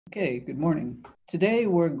Okay, good morning. Today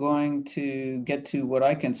we're going to get to what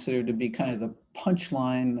I consider to be kind of the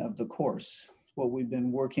punchline of the course, what we've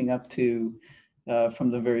been working up to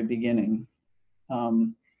from the very beginning.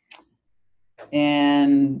 So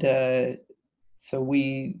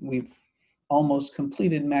we've almost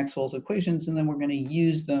completed Maxwell's equations, and then we're going to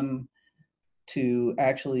use them to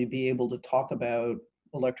actually be able to talk about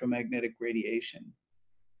electromagnetic radiation,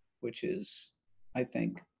 which is, I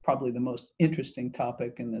think, probably the most interesting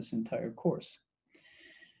topic in this entire course.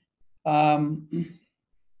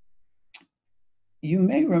 You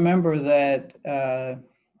may remember that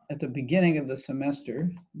at the beginning of the semester,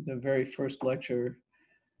 the very first lecture,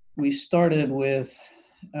 we started with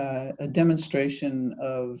a demonstration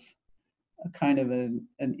of a kind of an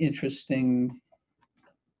interesting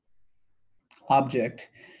object.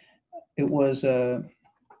 It was a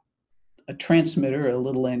transmitter, a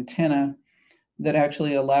little antenna that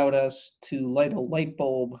actually allowed us to light a light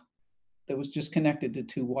bulb that was just connected to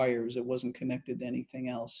two wires. It wasn't connected to anything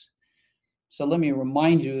else. So let me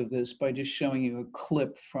remind you of this by just showing you a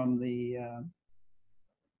clip from the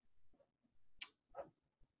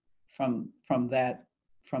from that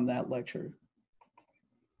lecture.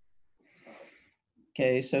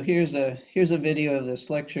 Okay, so here's a video of this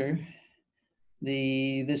lecture.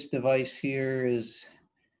 This device here is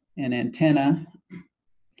an antenna.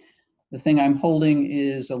 The thing I'm holding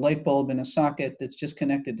is a light bulb in a socket that's just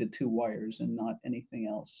connected to two wires and not anything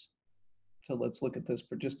else. So let's look at this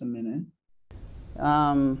for just a minute.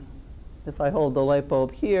 If I hold the light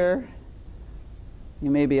bulb here,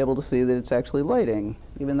 you may be able to see that it's actually lighting,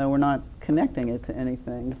 even though we're not connecting it to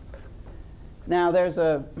anything. Now there's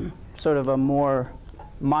a sort of a more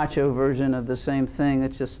macho version of the same thing.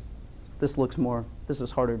 It's just, this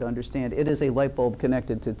is harder to understand. It is a light bulb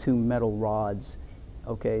connected to two metal rods.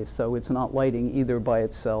 Okay, so it's not lighting either by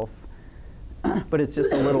itself, but it's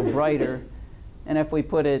just a little brighter. And if we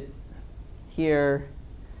put it here,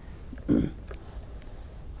 there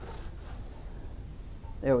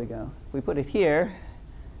we go. If we put it here,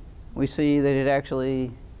 we see that it actually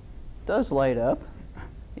does light up,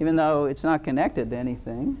 even though it's not connected to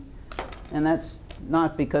anything. And that's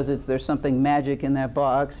not because there's something magic in that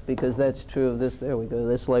box, because that's true of this, there we go,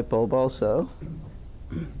 this light bulb also.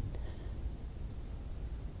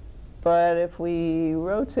 But if we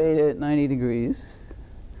rotate it 90 degrees,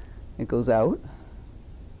 it goes out.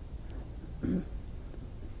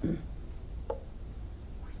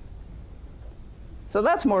 So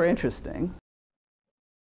that's more interesting.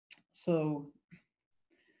 So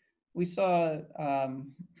we saw a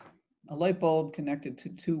light bulb connected to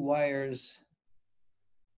two wires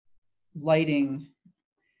lighting,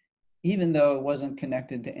 even though it wasn't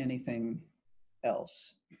connected to anything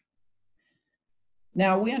else.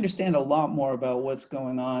 Now we understand a lot more about what's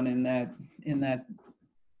going on in that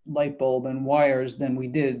light bulb and wires than we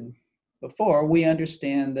did before. We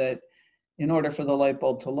understand that in order for the light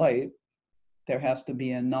bulb to light, there has to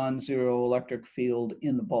be a non-zero electric field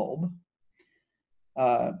in the bulb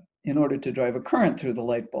in order to drive a current through the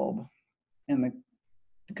light bulb. And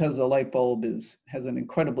because the light bulb has an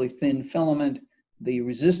incredibly thin filament, the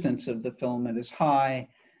resistance of the filament is high.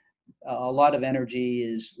 A lot of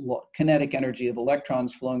energy kinetic energy of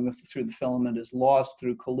electrons flowing through the filament is lost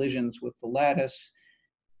through collisions with the lattice.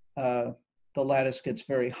 The lattice gets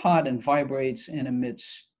very hot and vibrates and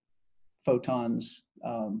emits photons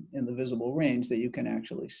in the visible range that you can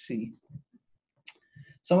actually see.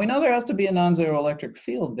 So we know there has to be a non-zero electric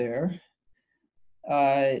field there,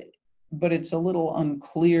 but it's a little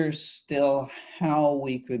unclear still how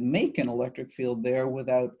we could make an electric field there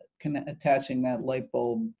without attaching that light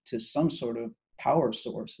bulb to some sort of power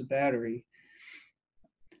source, a battery.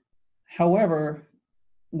 However,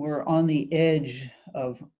 we're on the edge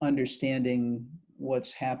of understanding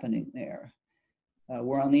what's happening there.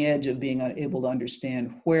 We're on the edge of being able to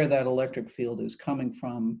understand where that electric field is coming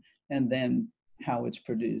from and then how it's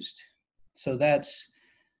produced. So that's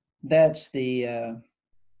the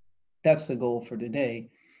goal for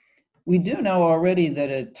today. We do know already that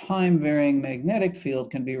a time-varying magnetic field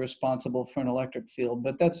can be responsible for an electric field,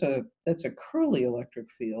 but that's a curly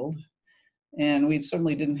electric field, and we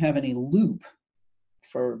certainly didn't have any loop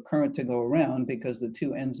for current to go around because the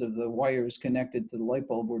two ends of the wires connected to the light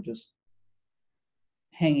bulb were just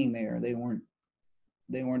hanging there. They weren't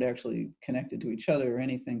actually connected to each other or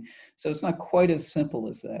anything. So it's not quite as simple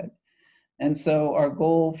as that. And so our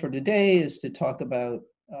goal for today is to talk about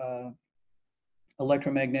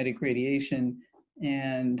electromagnetic radiation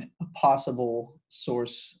and a possible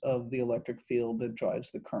source of the electric field that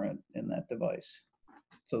drives the current in that device.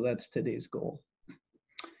 So that's today's goal.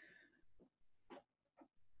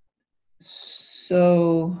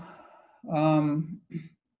 So I'm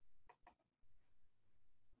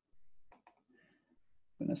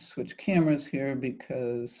going to switch cameras here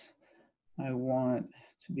because I want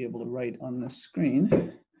to be able to write on the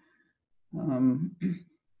screen.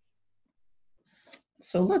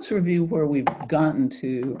 So let's review where we've gotten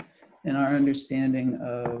to in our understanding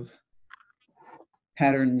of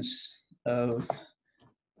patterns of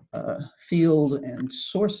field and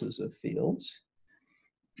sources of fields.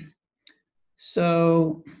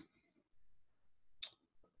 So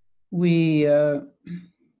we've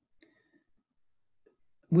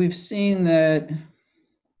seen that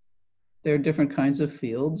there are different kinds of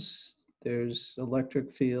fields. There's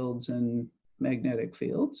electric fields and magnetic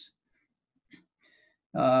fields.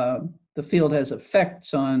 The field has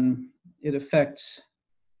effects on, it affects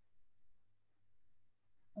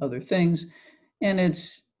other things, and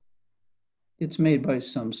it's made by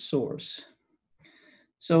some source.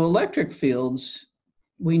 So electric fields,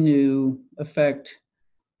 we knew, affect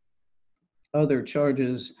other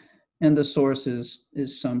charges, and the source is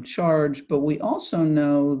some charge, but we also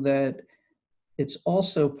know that it's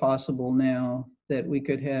also possible now that we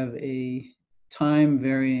could have a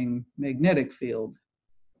time-varying magnetic field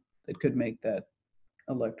that could make that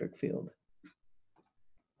electric field.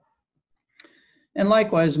 And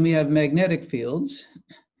likewise, we have magnetic fields.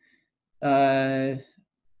 A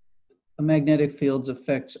magnetic field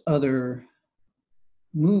affects other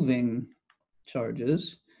moving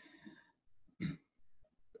charges.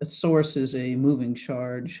 A source is a moving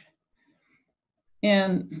charge.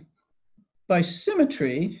 And by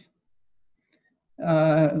symmetry,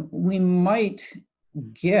 we might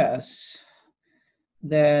guess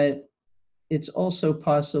that it's also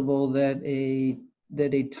possible that a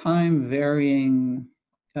time-varying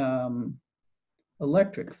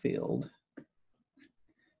electric field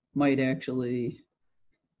might actually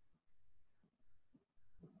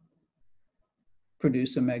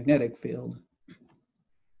produce a magnetic field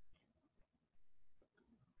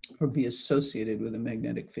or be associated with a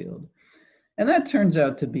magnetic field. And that turns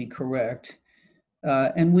out to be correct.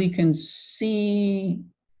 And we can see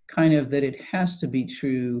kind of that it has to be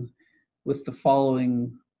true with the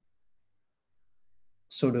following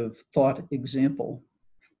sort of thought example.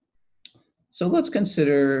 So let's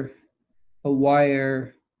consider a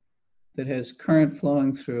wire that has current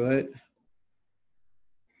flowing through it.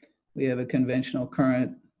 We have a conventional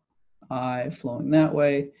current I flowing that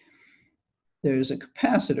way. There's a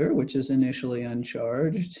capacitor, which is initially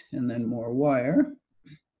uncharged, and then more wire.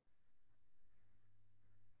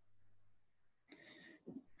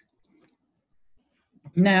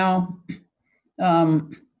 Now,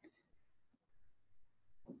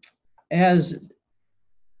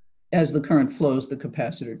 as the current flows, the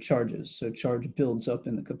capacitor charges. So charge builds up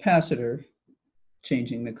in the capacitor,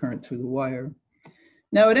 changing the current through the wire.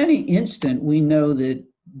 Now, at any instant, we know that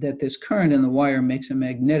this current in the wire makes a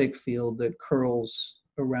magnetic field that curls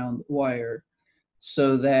around the wire,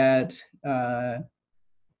 so that,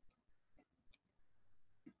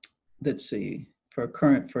 let's see, for a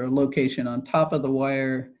current, for a location on top of the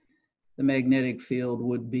wire, the magnetic field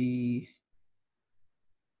would be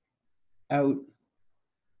out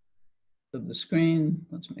of the screen.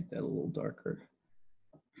 Let's make that a little darker.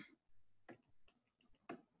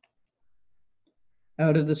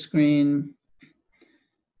 Out of the screen.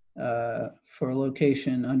 For a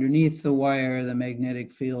location underneath the wire, the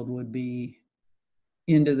magnetic field would be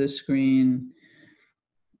into the screen.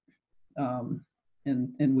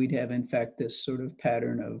 And we'd have, in fact, this sort of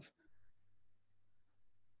pattern of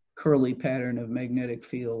curly pattern of magnetic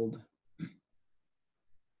field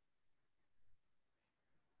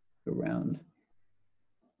around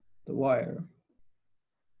the wire.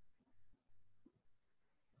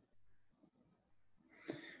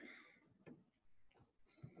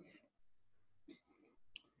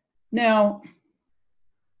 Now,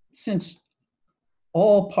 since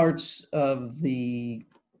all parts of the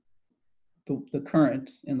current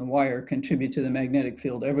in the wire contribute to the magnetic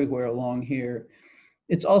field everywhere along here,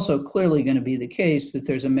 it's also clearly going to be the case that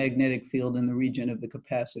there's a magnetic field in the region of the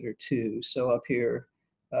capacitor too. So up here,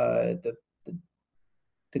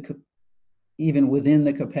 even within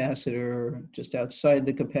the capacitor, just outside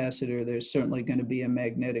the capacitor, there's certainly going to be a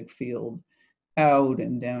magnetic field out,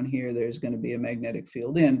 and down here there's going to be a magnetic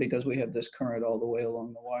field in, because we have this current all the way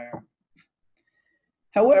along the wire.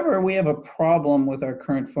 However, we have a problem with our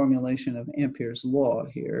current formulation of Ampere's law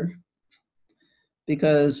here,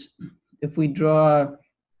 because if we draw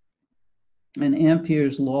an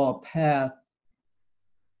Ampere's law path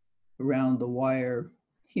around the wire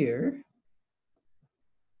here,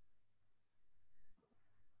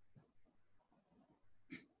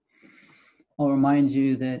 I'll remind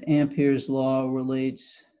you that Ampere's law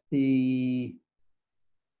relates the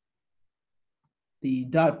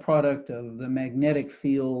dot product of the magnetic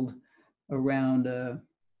field around a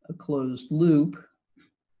closed loop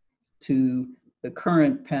to the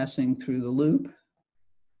current passing through the loop.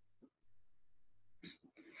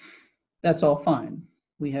 That's all fine.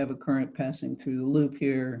 We have a current passing through the loop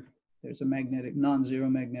here. There's a non-zero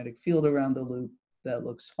magnetic field around the loop. That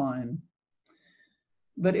looks fine.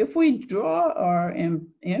 But if we draw our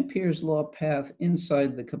Ampere's law path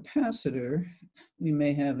inside the capacitor, we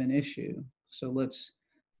may have an issue. So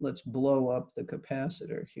let's blow up the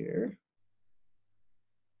capacitor here.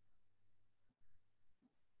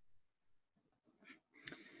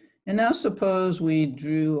 And now suppose we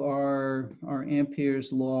drew our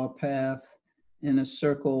Ampere's law path in a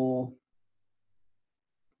circle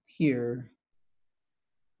here.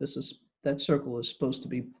 That circle is supposed to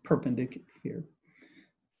be perpendicular here.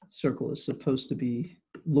 Circle is supposed to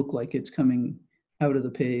look like it's coming out of the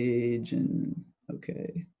page, and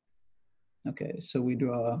okay, so we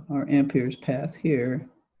draw our Ampere's path here.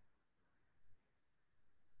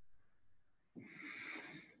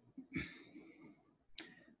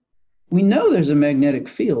 We know there's a magnetic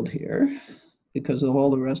field here because of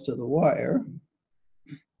all the rest of the wire.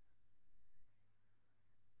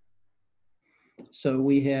 So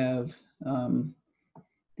we have the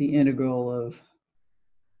integral of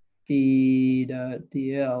B dot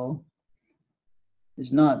dl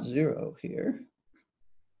is not zero here.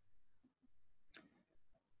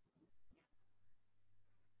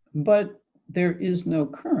 But there is no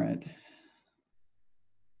current.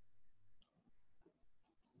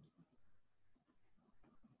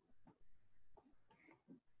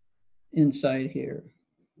 Inside here.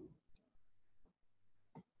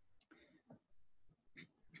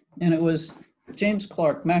 And it was James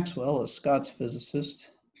Clerk Maxwell, a Scots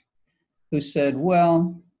physicist, who said,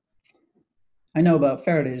 well, I know about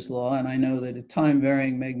Faraday's law, and I know that a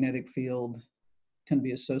time-varying magnetic field can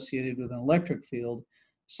be associated with an electric field.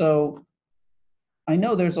 So I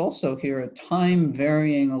know there's also here a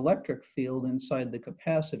time-varying electric field inside the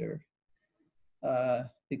capacitor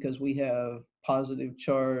because we have positive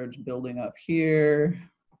charge building up here.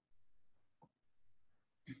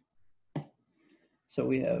 So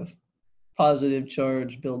we have positive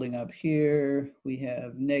charge building up here. We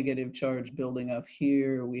have negative charge building up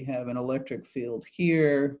here. We have an electric field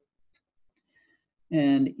here.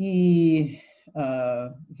 And E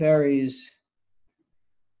varies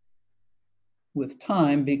with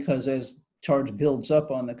time because as charge builds up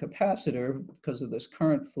on the capacitor because of this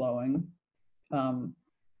current flowing,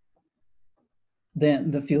 then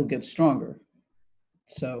the field gets stronger.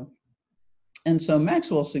 So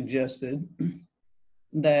Maxwell suggested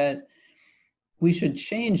that we should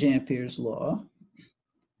change Ampere's law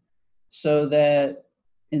so that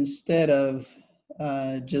instead of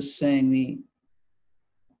just saying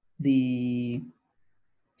the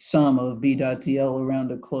sum of B dot dl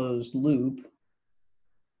around a closed loop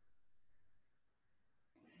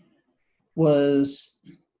was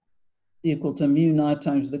equal to mu naught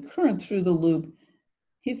times the current through the loop,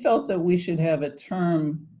 he felt that we should have a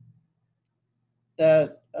term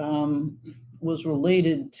that was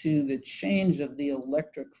related to the change of the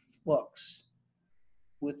electric flux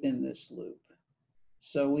within this loop.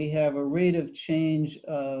 So we have a rate of change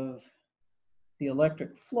of the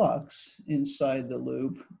electric flux inside the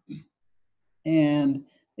loop, and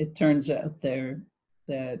it turns out there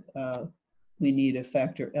that we need a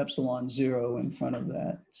factor epsilon 0 in front of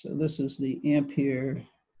that. So this is the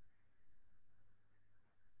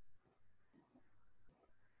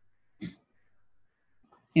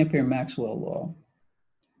Ampere-Maxwell law.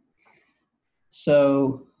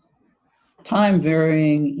 So time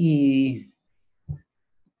varying E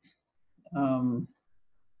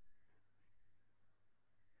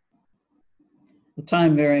the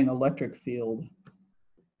time varying electric field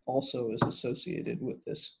also is associated with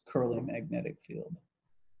this curly magnetic field.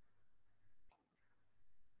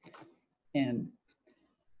 And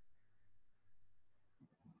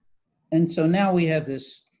so now we have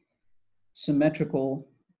this symmetrical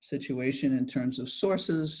situation in terms of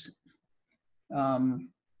sources.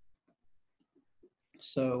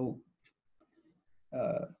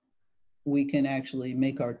 We can actually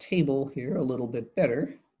make our table here a little bit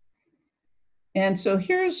better. And so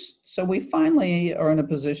we finally are in a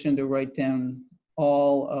position to write down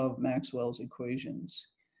all of Maxwell's equations.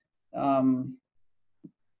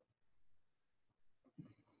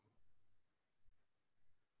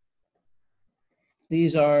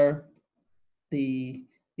 These are the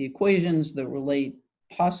equations that relate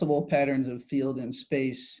possible patterns of field in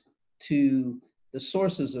space to the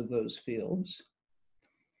sources of those fields.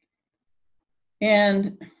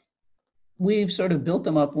 And we've sort of built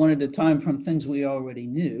them up one at a time from things we already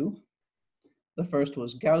knew. The first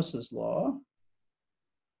was Gauss's law.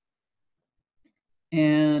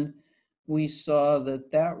 And we saw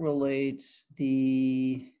that that relates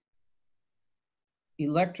the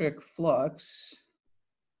electric flux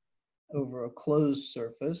over a closed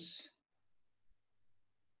surface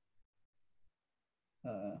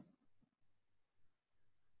a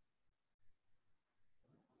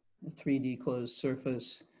 3D closed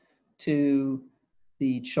surface to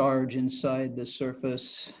the charge inside the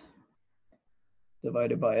surface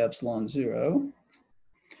divided by epsilon 0.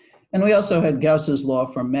 And we also had Gauss's law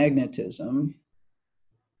for magnetism,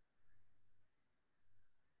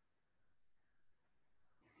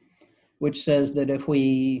 which says that if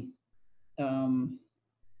we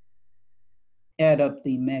add up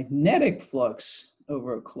the magnetic flux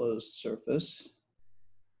over a closed surface,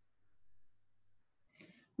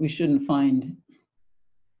 we shouldn't find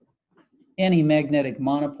any magnetic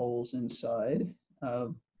monopoles inside.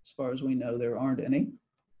 As far as we know, there aren't any.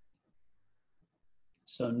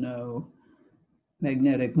 So no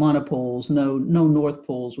magnetic monopoles, no north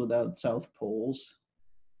poles without south poles.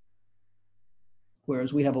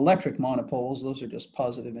 Whereas we have electric monopoles, those are just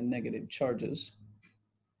positive and negative charges.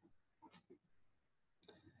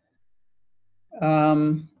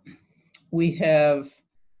 We have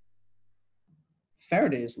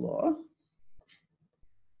Faraday's law,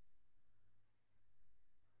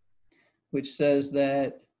 which says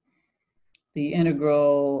that the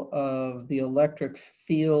integral of the electric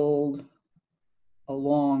field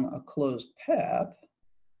along a closed path,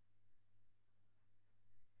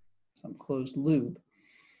 some closed loop,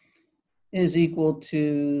 is equal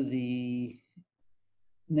to the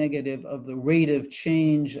negative of the rate of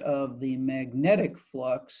change of the magnetic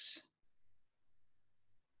flux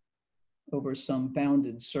over some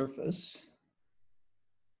bounded surface.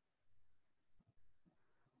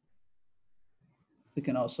 We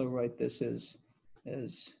can also write this as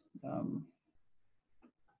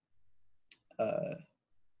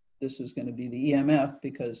this is going to be the EMF,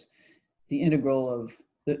 because the integral of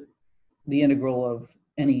the integral of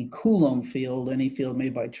any Coulomb field, any field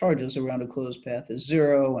made by charges around a closed path, is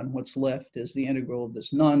 0, and what's left is the integral of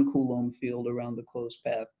this non-Coulomb field around the closed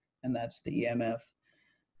path, and that's the EMF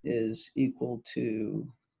is equal to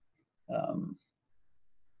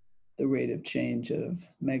the rate of change of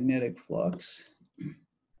magnetic flux.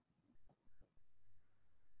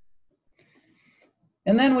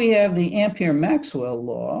 And then we have the Ampere-Maxwell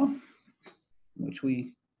law, which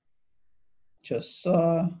we just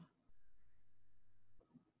saw.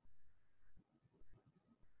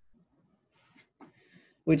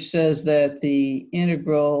 Which says that the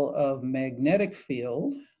integral of magnetic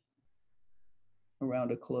field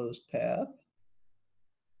around a closed path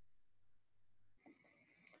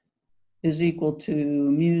is equal to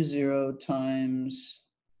mu0 times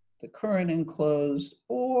the current enclosed,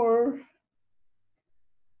 or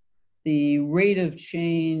the rate of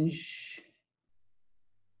change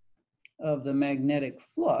of the magnetic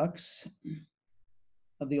flux,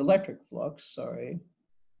 of the electric flux, sorry,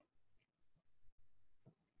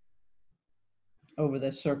 over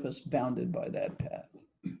the surface bounded by that path.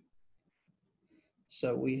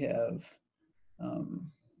 So we have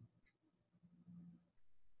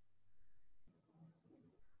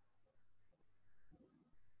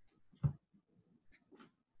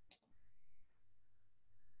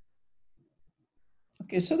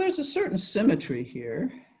okay, so there's a certain symmetry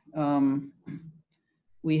here.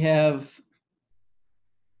 We have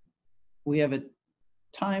a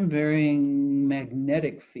time-varying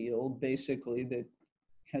magnetic field, basically, that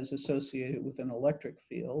has associated with an electric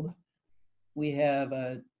field. We have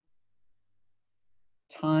a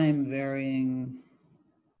time-varying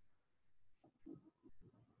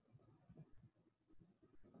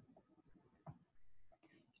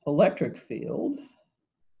electric field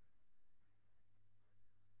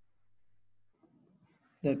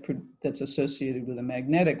that's associated with a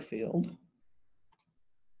magnetic field.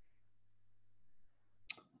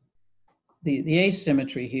 The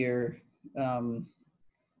asymmetry here,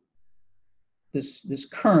 this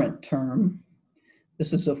current term,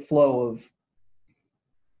 this is a flow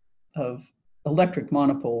of electric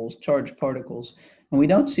monopoles, charged particles, and we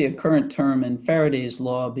don't see a current term in Faraday's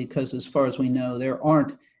law because, as far as we know, there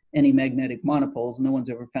aren't any magnetic monopoles. No one's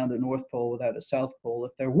ever found a north pole without a south pole.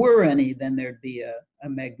 If there were any, then there'd be a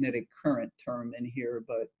magnetic current term in here,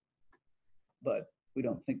 but we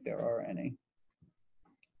don't think there are any.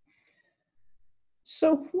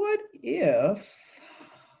 So what if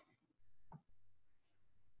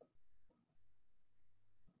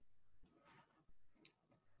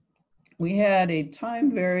we had a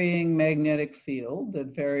time-varying magnetic field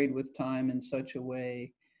that varied with time in such a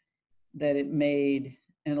way that it made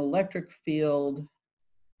an electric field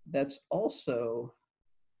that's also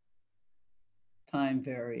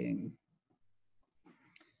time-varying.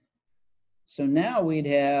 So now we'd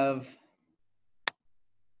have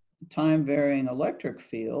a time-varying electric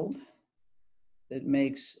field that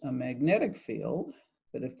makes a magnetic field,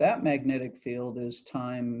 but if that magnetic field is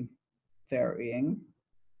time-varying,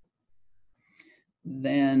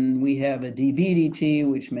 then we have a dV/dt,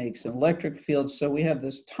 which makes an electric field. So we have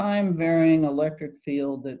this time-varying electric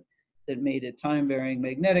field that made a time-varying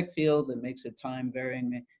magnetic field that makes a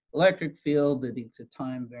time-varying electric field that makes a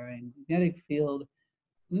time-varying magnetic field.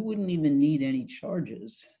 We wouldn't even need any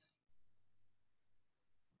charges.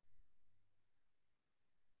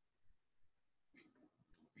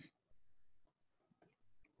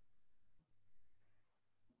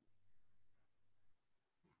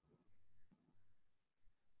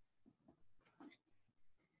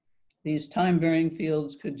 These time-varying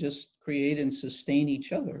fields could just create and sustain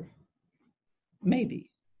each other. Maybe.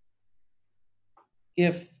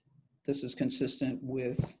 If this is consistent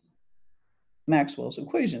with Maxwell's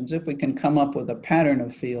equations, if we can come up with a pattern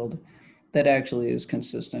of field that actually is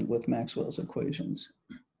consistent with Maxwell's equations.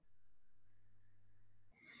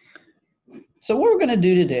 So what we're going to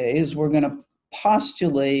do today is we're going to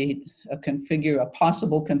postulate a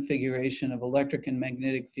possible configuration of electric and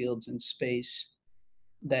magnetic fields in space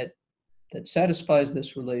that satisfies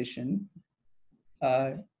this relation,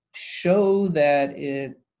 show that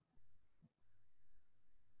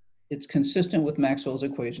it's consistent with Maxwell's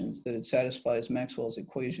equations, that it satisfies Maxwell's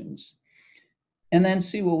equations, and then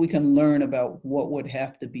see what we can learn about what would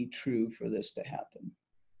have to be true for this to happen.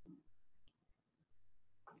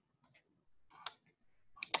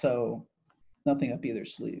 So nothing up either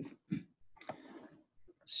sleeve.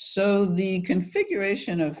 So the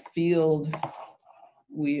configuration of field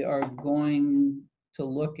we are going to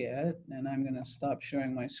look at, and I'm going to stop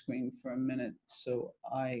sharing my screen for a minute so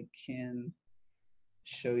I can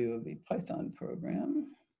show you a Python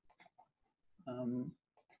program.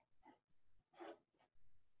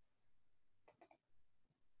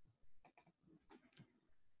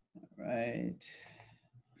 Right.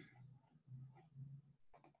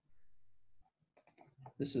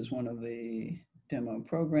 This is one of the demo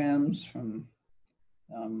programs from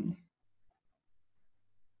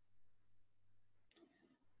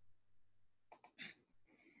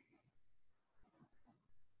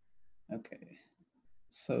okay,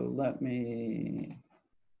 so let me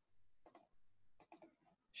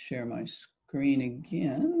share my screen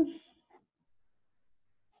again.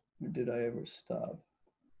 Or did I ever stop?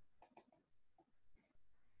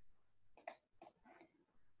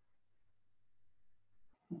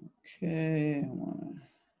 Okay, I want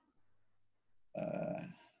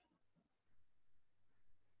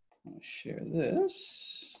to share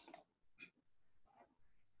this.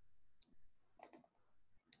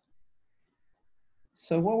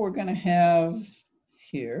 So what we're going to have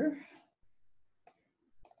here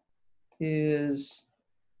is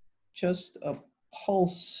just a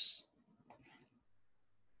pulse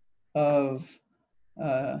of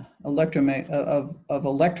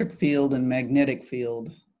electric field and magnetic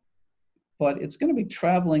field, but it's going to be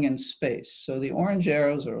traveling in space. So the orange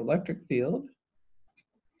arrows are electric field.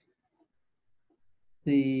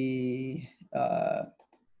 The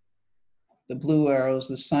blue arrows,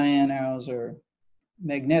 the cyan arrows, are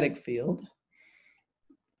magnetic field.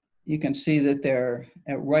 You can see that they're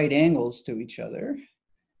at right angles to each other,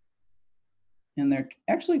 and they're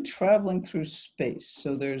actually traveling through space.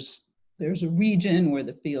 So there's a region where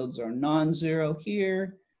the fields are non-zero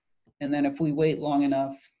here, and then if we wait long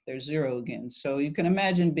enough, they're zero again. So you can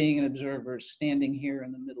imagine being an observer standing here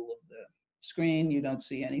in the middle of the screen. You don't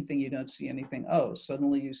see anything, you don't see anything. Oh,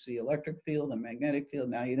 suddenly you see electric field and magnetic field.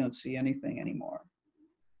 Now you don't see anything anymore.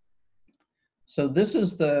 So this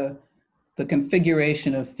is the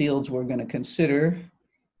configuration of fields we're going to consider.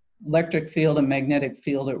 Electric field and magnetic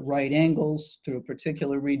field at right angles through a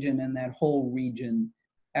particular region, and that whole region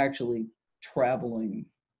actually traveling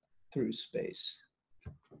through space.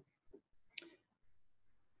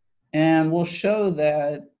 And we'll show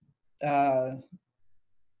that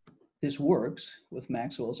this works with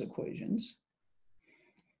Maxwell's equations,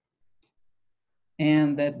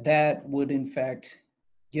 and that would in fact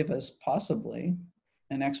give us possibly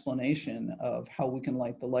an explanation of how we can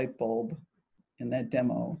light the light bulb in that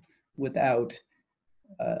demo without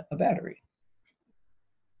a battery.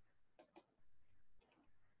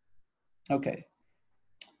 Okay,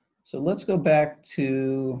 so let's go back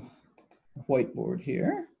to whiteboard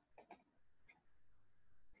here.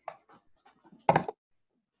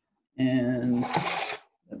 And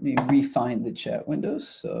let me refine the chat window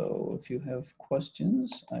so if you have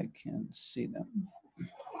questions, I can see them.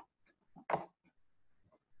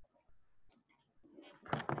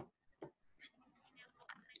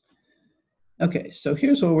 Okay, so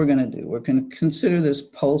here's what we're going to do. We're going to consider this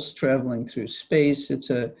pulse traveling through space. It's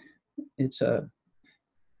a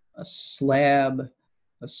slab,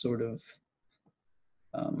 a sort of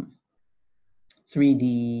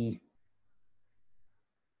 3D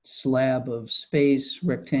slab of space,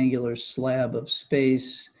 rectangular slab of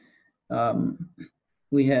space.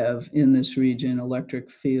 We have in this region electric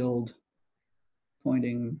field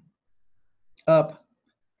pointing up.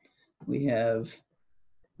 We have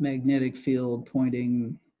magnetic field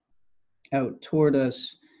pointing out toward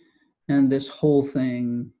us, and this whole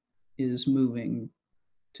thing is moving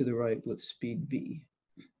to the right with speed v.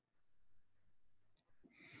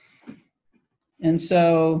 And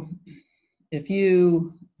so if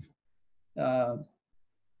you're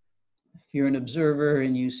an observer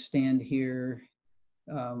and you stand here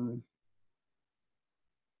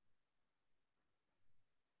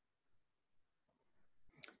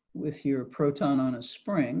with your proton on a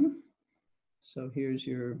spring, so here's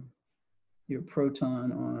your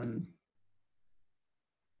proton on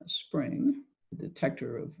a spring, a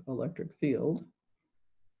detector of electric field.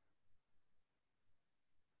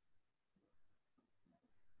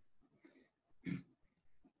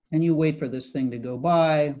 And you wait for this thing to go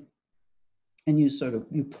by, and you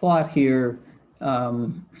plot here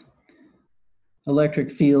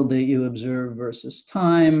electric field that you observe versus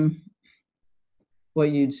time.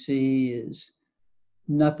 What you'd see is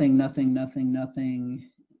nothing, nothing, nothing, nothing,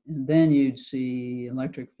 and then you'd see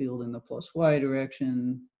electric field in the plus y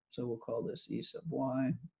direction, so we'll call this E sub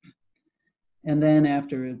y. And then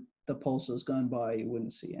after the pulse has gone by, you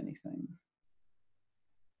wouldn't see anything.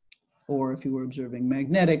 Or if you were observing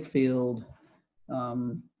magnetic field,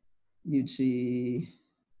 you'd see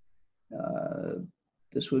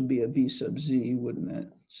this would be a V sub z, wouldn't it?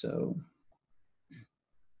 So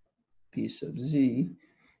V sub z.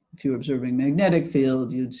 If you were observing magnetic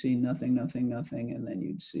field, you'd see nothing, nothing, nothing, and then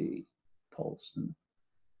you'd see pulse.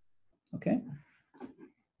 Okay.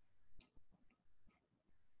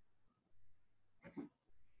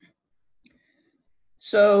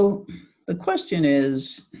 So the question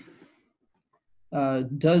is,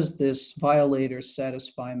 does this violator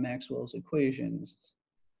satisfy Maxwell's equations?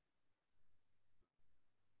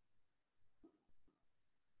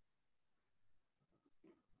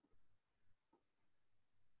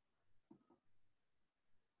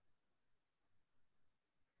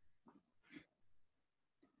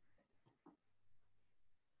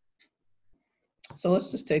 So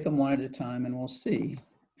let's just take them one at a time and we'll see.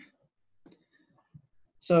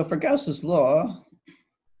 So for Gauss's law,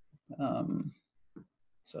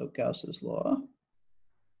 Gauss's law,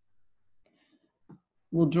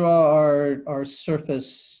 we'll draw our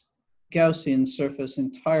surface, Gaussian surface,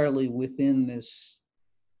 entirely within this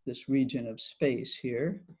region of space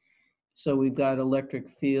here. So we've got electric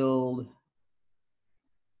field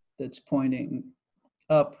that's pointing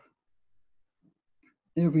up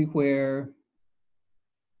everywhere.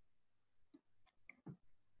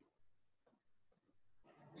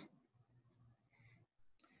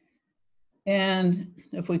 And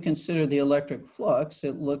if we consider the electric flux,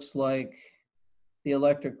 it looks like the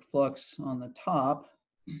electric flux on the top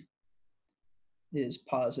is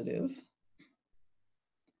positive.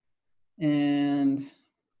 And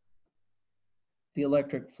the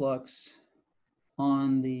electric flux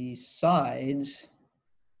on the sides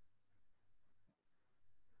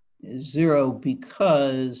is 0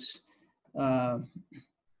 because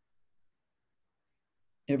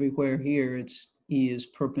everywhere here it's E is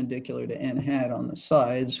perpendicular to n hat on the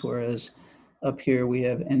sides, whereas up here we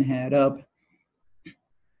have n hat up.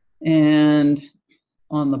 And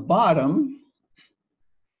on the bottom,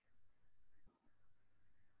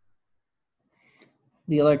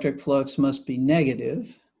 the electric flux must be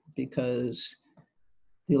negative because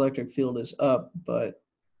the electric field is up, but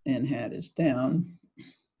n hat is down.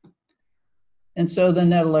 And so the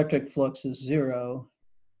net electric flux is 0.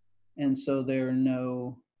 And so there are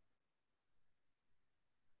no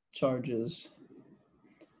charges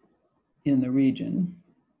in the region.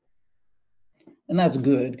 And that's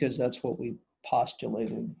good because that's what we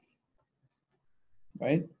postulated,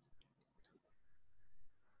 right?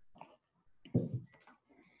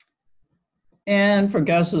 And for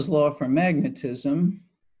Gauss's law for magnetism,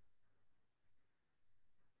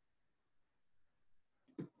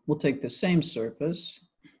 we'll take the same surface.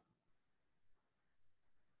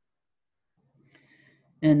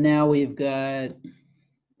 And now we've got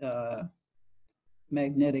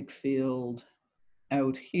magnetic field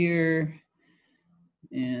out here.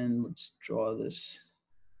 And let's draw this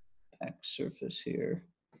back surface here.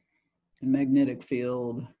 And magnetic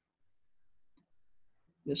field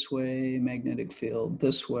this way, magnetic field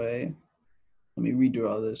this way. Let me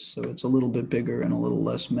redraw this so it's a little bit bigger and a little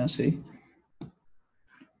less messy.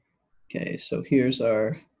 Okay, so here's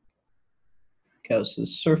our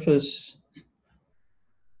Gauss's surface.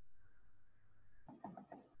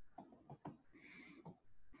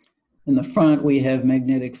 In the front, we have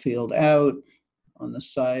magnetic field out. On the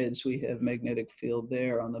sides, we have magnetic field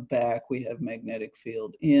there. On the back, we have magnetic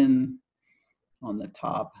field in. On the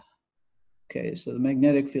top. Okay, so the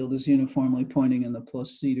magnetic field is uniformly pointing in the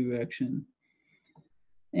plus z direction.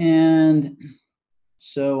 And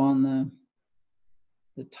so on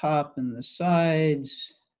the top and the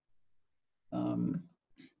sides,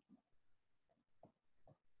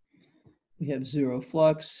 we have zero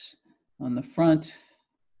flux. On the front,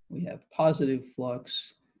 we have positive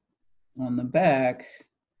flux. On the back,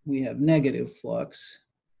 we have negative flux.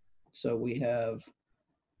 So we have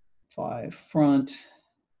phi front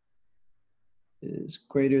is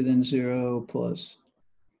greater than 0 plus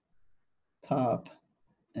top,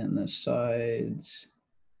 and the sides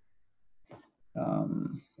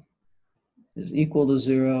is equal to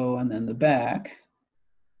 0, and then the back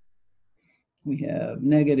we have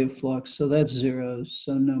negative flux, so that's 0,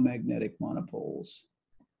 so no magnetic monopoles.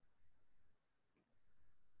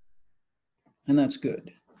 And that's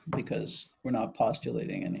good because we're not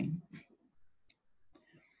postulating any.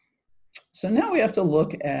 So now we have to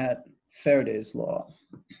look at Faraday's law.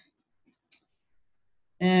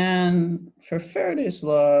 And for Faraday's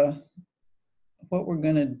law, what we're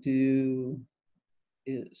going to do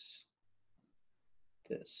is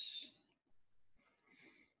this.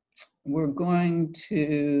 We're going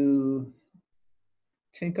to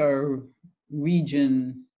take our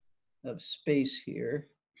region of space here.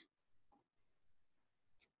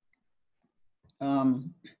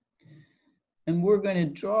 And we're going to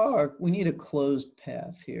draw we need a closed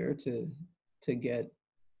path here to get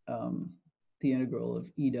the integral of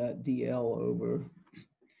E dot dl over.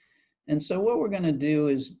 And so what we're going to do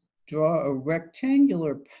is draw a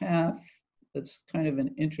rectangular path that's kind of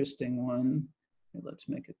an interesting one. Let's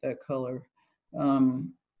make it that color.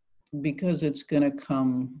 Because it's going to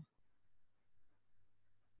come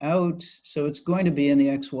out, so it's going to be in the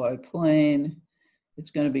xy plane.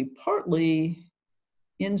 It's going to be partly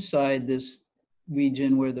inside this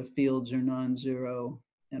region where the fields are non-zero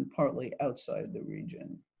and partly outside the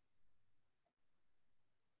region.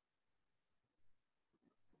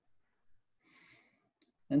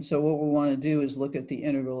 And so what we want to do is look at the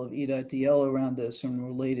integral of E dot dl around this and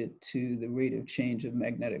relate it to the rate of change of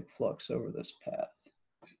magnetic flux over this path.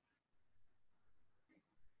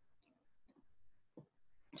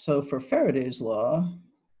 So for Faraday's law,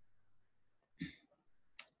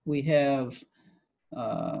 we have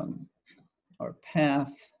our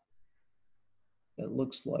path that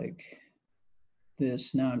looks like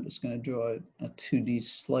this. Now I'm just going to draw a 2D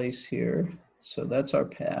slice here. So that's our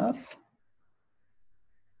path.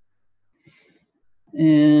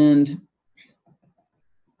 And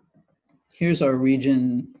here's our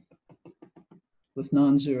region with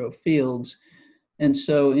non-zero fields. And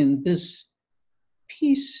so in this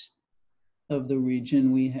piece of the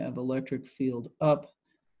region, we have electric field up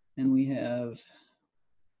and we have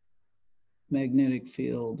magnetic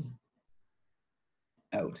field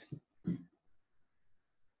out.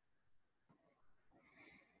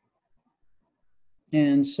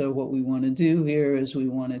 And so what we want to do here is we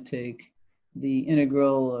want to take the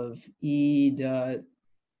integral of E dot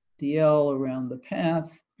dl around the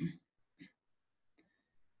path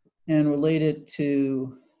and relate it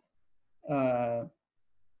to the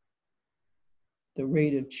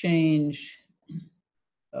rate of change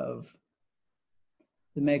of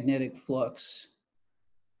the magnetic flux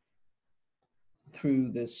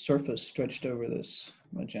through this surface stretched over this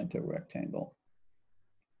magenta rectangle.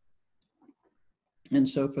 And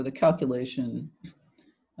so for the calculation,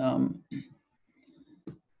 n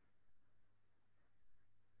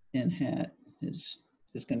hat is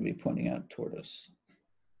going to be pointing out toward us.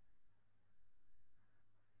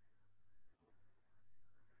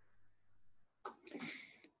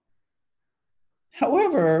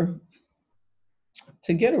 However,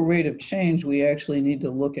 to get a rate of change, we actually need to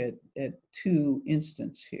look at two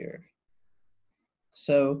instants here.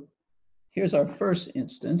 So here's our first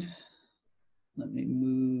instant. Let me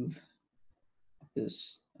move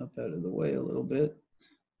this up out of the way a little bit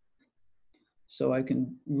so I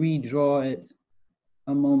can redraw it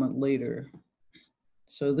a moment later.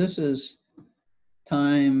 So this is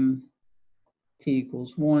time t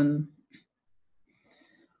equals 1.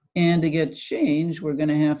 And to get change, we're going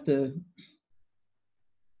to have to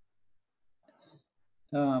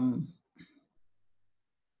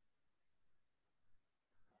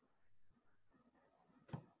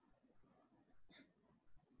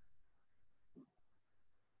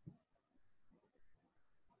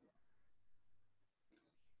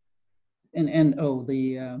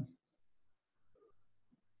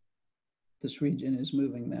this region is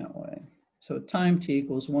moving that way. So at time t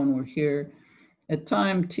equals 1, we're here. At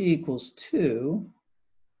time t equals 2,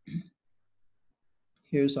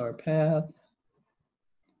 here's our path.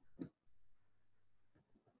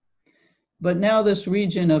 But now this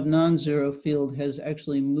region of non-zero field has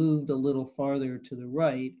actually moved a little farther to the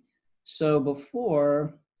right. So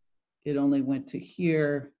before, it only went to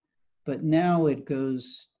here, but now it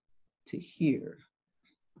goes to here.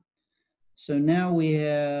 So now we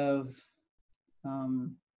have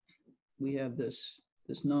this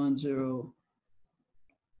non-zero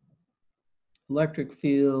electric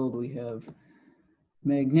field, we have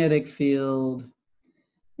magnetic field,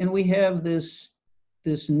 and we have this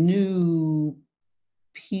new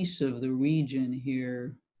piece of the region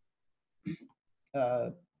here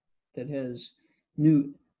that has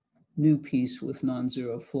new piece with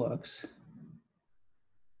non-zero flux.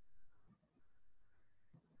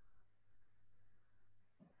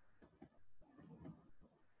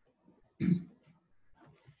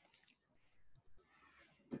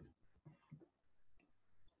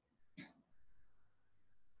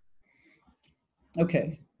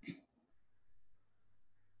 Okay.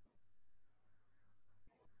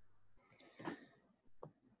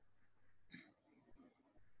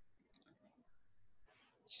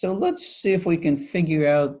 So let's see if we can figure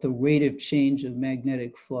out the rate of change of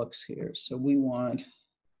magnetic flux here. So we want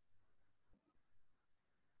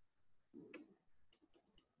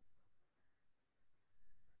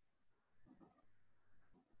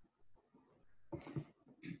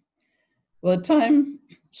well, at time,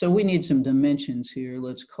 so we need some dimensions here.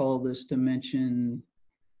 Let's call this dimension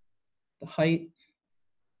the height,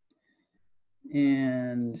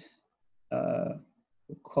 and we'll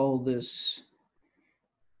call this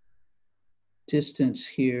distance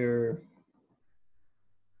here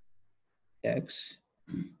x.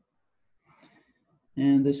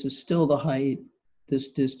 And this is still the height.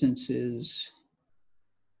 This distance is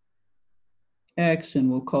x, and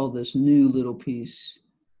we'll call this new little piece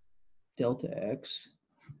delta x.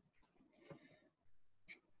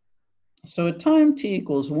 So at time t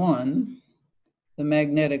equals 1, the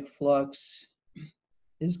magnetic flux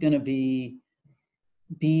is going to be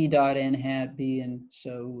b dot n hat b, and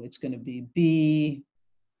so it's going to be b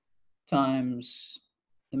times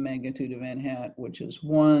the magnitude of n hat, which is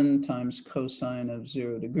 1 times cosine of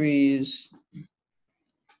 0 degrees,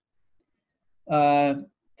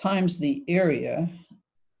 times the area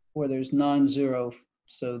where there's non-zero.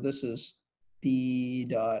 So this is b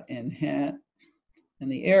dot n hat,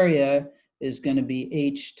 and the area is going to be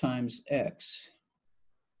h times x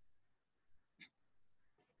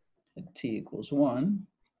at t equals 1.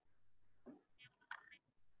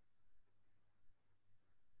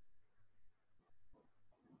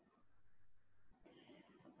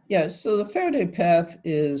 Yeah, so the Faraday path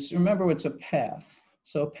is, remember, it's a path.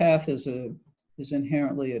 So a path is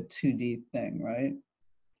inherently a 2D thing, right?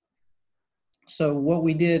 So what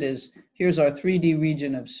we did is, here's our 3D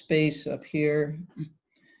region of space up here.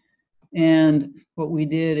 And what we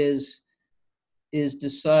did is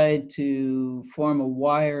decide to form a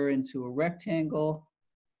wire into a rectangle,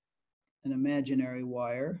 an imaginary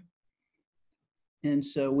wire. And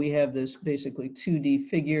so we have this basically 2D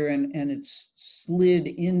figure, and it's slid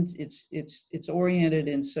in, it's oriented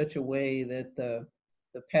in such a way that the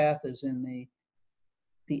path is in the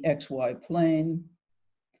XY plane.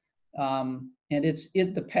 And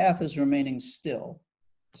the path is remaining still.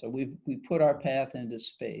 So we put our path into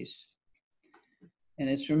space, and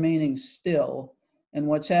it's remaining still. And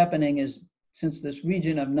what's happening is, since this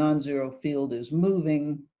region of non-zero field is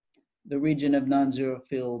moving, the region of non-zero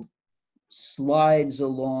field slides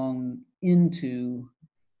along into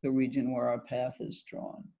the region where our path is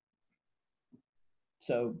drawn.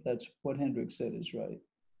 So that's what Hendrik said is right.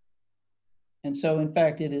 And so in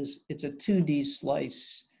fact, it's a 2D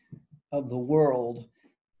slice of the world,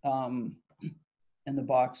 and the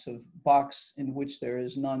box in which there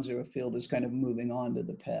is non-zero field is kind of moving on to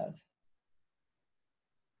the path.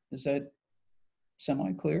 Is that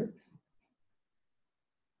semi-clear?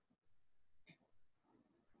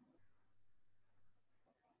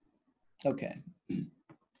 Okay.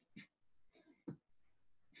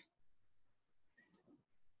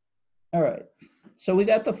 All right. So we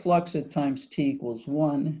got the flux at times t equals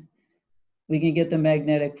 1. We can get the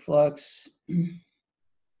magnetic flux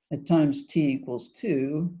at times t equals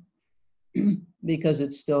 2 because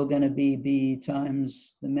it's still going to be b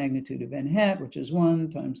times the magnitude of n hat, which is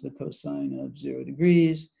 1, times the cosine of 0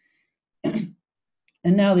 degrees. And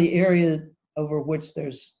now the area over which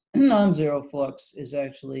there's non-zero flux is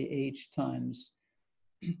actually h times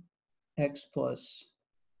x plus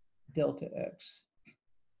delta x.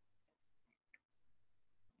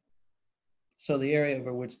 So the area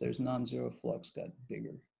over which there's non-zero flux got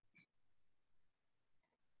bigger.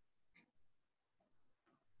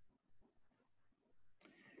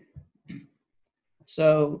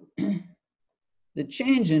 So the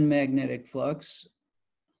change in magnetic flux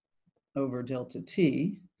over delta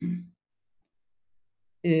t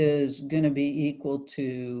is going to be equal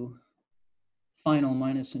to final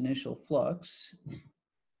minus initial flux.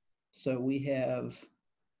 So we have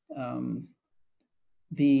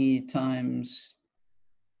b times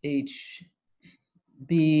h,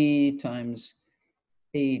 b times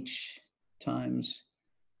h times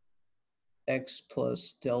x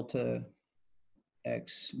plus delta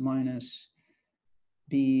x minus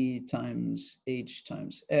b times h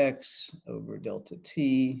times x over delta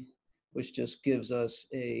t, which just gives us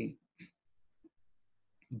a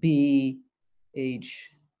b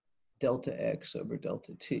h delta x over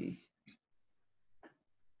delta t.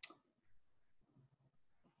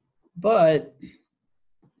 But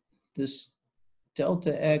this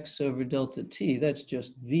delta x over delta t, that's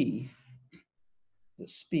just v, the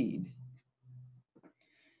speed.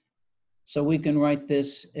 So we can write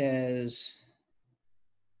this as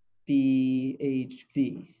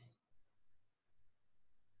bhv.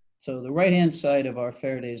 So the right-hand side of our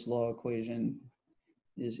Faraday's law equation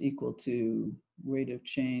is equal to rate of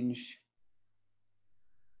change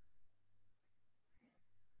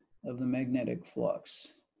of the magnetic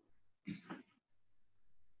flux.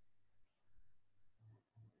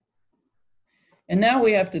 And now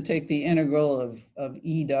we have to take the integral of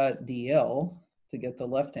E dot dl to get the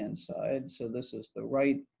left-hand side. So this is the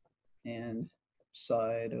right-hand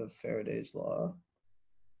side of Faraday's law.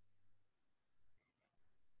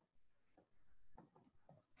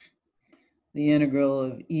 The integral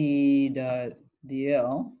of E dot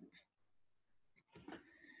dl.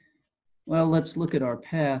 Well, let's look at our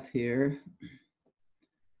path here.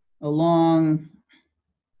 Along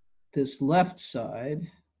this left side,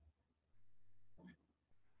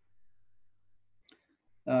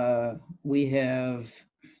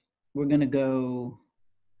 we're going to go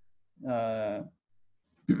well,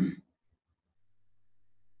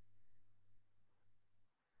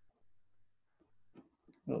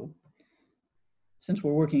 since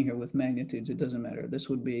we're working here with magnitudes, it doesn't matter. This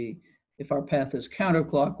would be, if our path is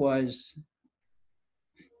counterclockwise,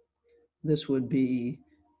 this would be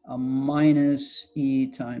a minus E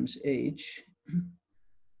times H.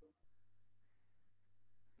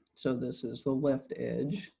 So this is the left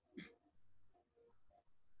edge.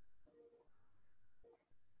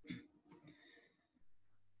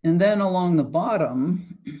 And then along the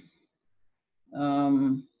bottom,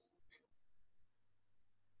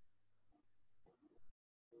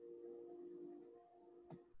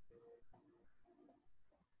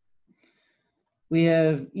 we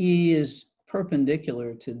have E is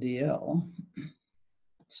perpendicular to dl.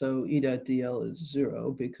 So E dot dl is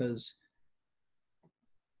 0 because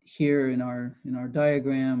here in our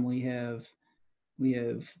diagram we have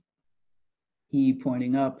E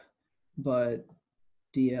pointing up, but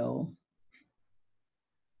dl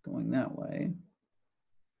going that way.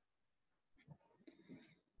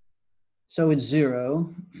 So it's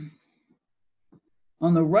 0.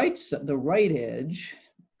 On the right side, the right edge,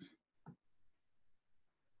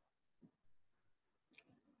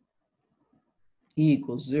 E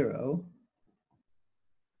equals 0.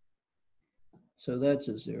 So that's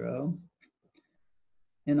a 0.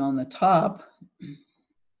 And on the top,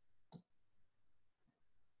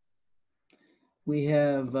 we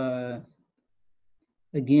have,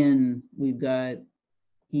 again, we've got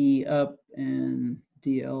E up and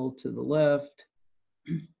dl to the left.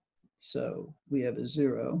 So we have a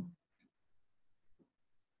 0.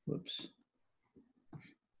 Whoops.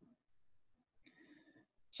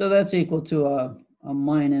 So that's equal to a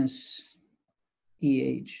minus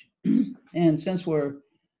EH. And since we're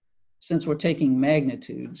taking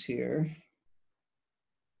magnitudes here,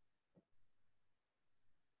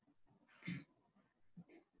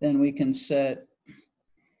 then we can set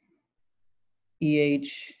EH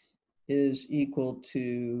is equal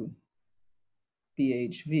to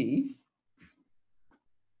BHV.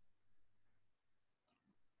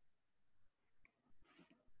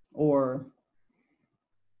 Or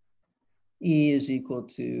E is equal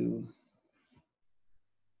to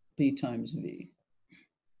B times V.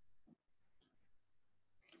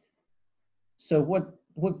 So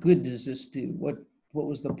what good does this do? What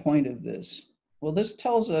was the point of this? Well, this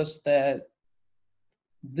tells us that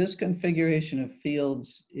this configuration of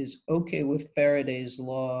fields is okay with Faraday's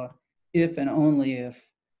law if and only if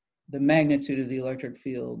the magnitude of the electric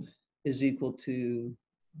field is equal to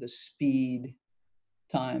the speed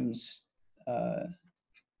times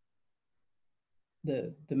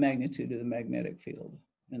the magnitude of the magnetic field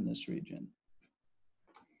in this region.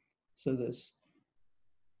 So this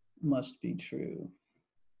must be true.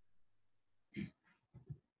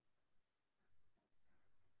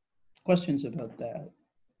 Questions about that?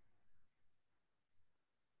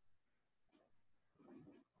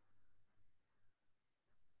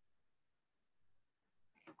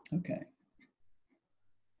 Okay.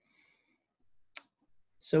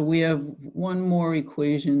 So we have one more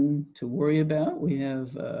equation to worry about. We have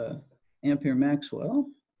Ampere-Maxwell.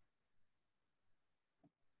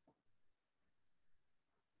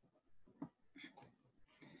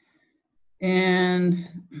 And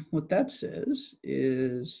what that says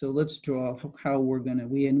is, so let's draw how we're gonna,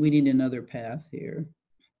 we need another path here.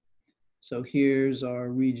 So here's our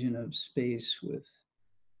region of space with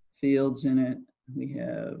fields in it. We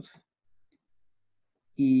have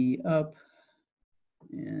E up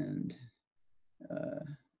and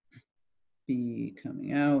B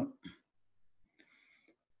coming out.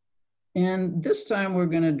 And this time we're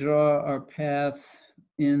going to draw our path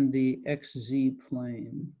in the XZ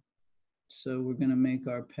plane. So we're going to make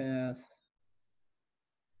our path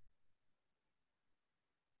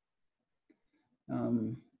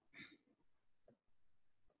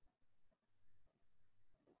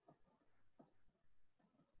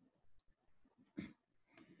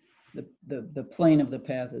the plane of the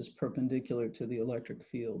path is perpendicular to the electric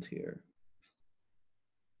field here.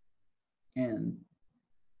 And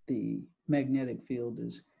the magnetic field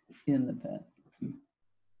is in the path.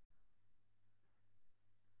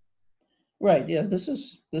 Right, yeah, this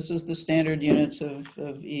is the standard units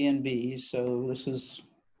of E and B. So this is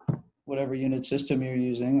whatever unit system you're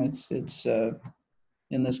using. It's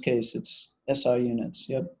in this case, it's SI units,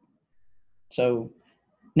 yep. So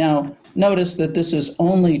now notice that this is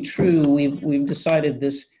only true, we've decided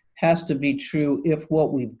this has to be true if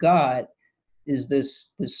what we've got is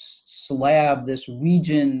this slab, this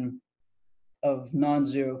region of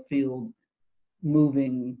non-zero field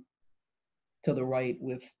moving to the right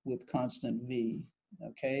with constant V,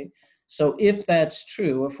 okay? So if that's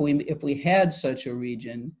true, if we had such a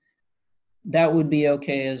region, that would be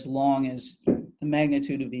okay as long as the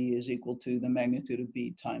magnitude of E is equal to the magnitude of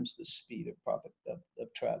B times the speed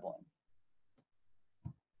of traveling.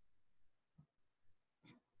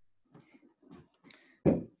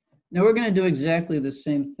 Now we're going to do exactly the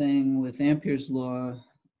same thing with Ampere's law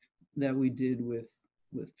that we did with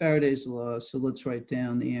Faraday's law. So let's write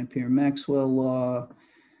down the Ampere-Maxwell law.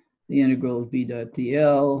 The integral of B dot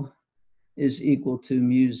dl is equal to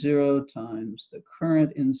mu 0 times the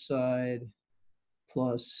current inside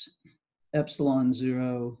plus epsilon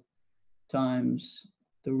 0 times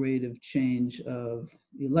the rate of change of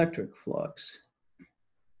electric flux.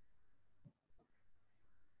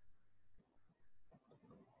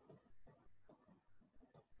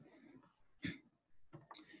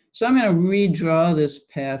 So I'm going to redraw this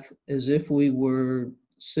path as if we were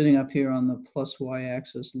sitting up here on the plus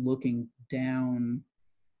y-axis looking down.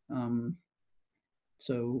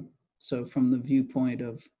 So from the viewpoint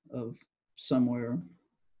of somewhere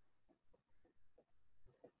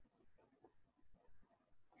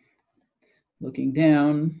looking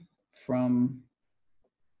down from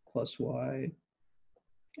plus y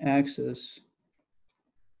axis.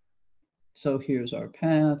 So here's our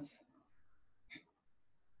path.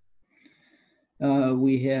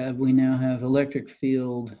 We now have electric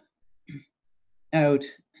field out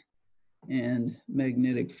and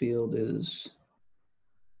magnetic field is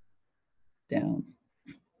down.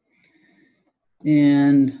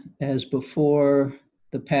 And as before,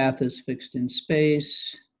 the path is fixed in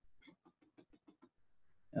space.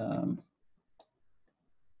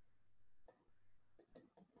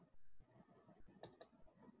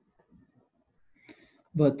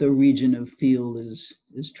 But the region of field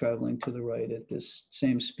is traveling to the right at this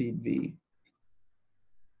same speed v.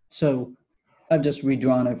 So I've just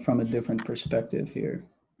redrawn it from a different perspective here.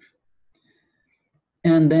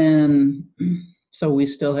 And then, so we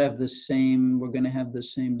still have the same, we're going to have the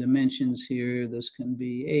same dimensions here. This can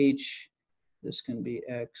be h, this can be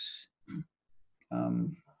x.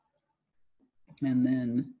 And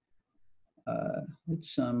then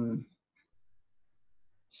it's some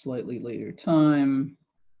slightly later time.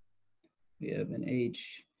 We have an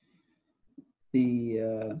H.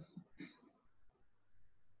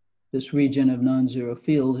 This region of non-zero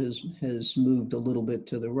field has moved a little bit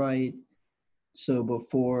to the right. So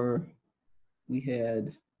before we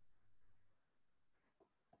had,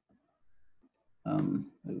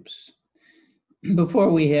 before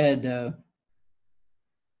we had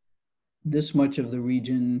this much of the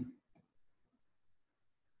region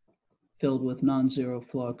filled with non-zero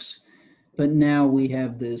flux, but now we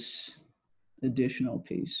have this additional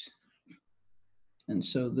piece. And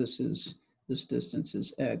so this distance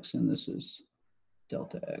is x, and this is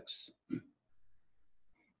delta x.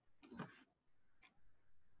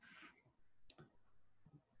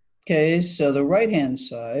 Okay, so the right-hand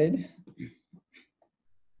side,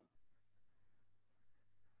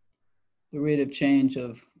 the rate of change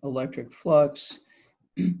of electric flux.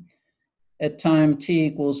 At time t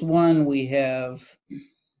equals 1, we have,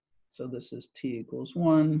 so this is t equals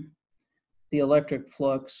 1. The electric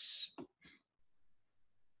flux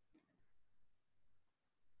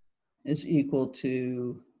is equal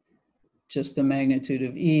to just the magnitude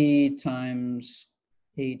of E times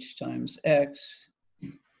H times X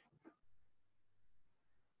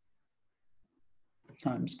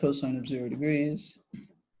times cosine of 0 degrees.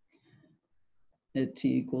 At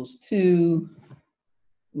t equals 2,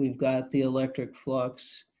 we've got the electric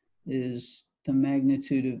flux is the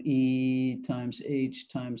magnitude of E times H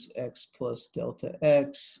times X plus delta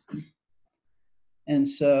X. And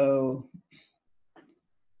so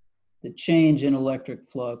the change in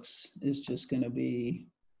electric flux is just going to be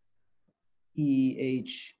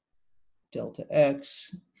EH delta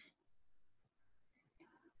X.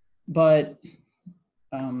 But,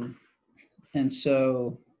 and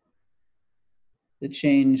so the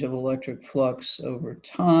change of electric flux over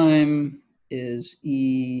time is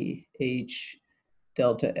EH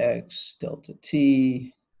delta X delta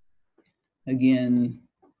T. Again,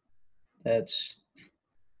 that's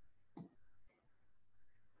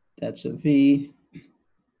a V.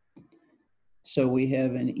 So we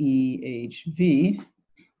have an EHV.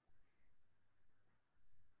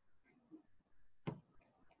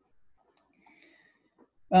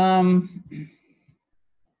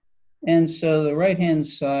 And so the right-hand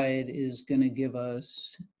side is going to give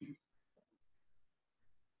us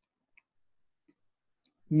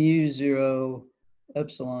mu 0,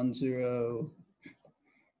 epsilon 0,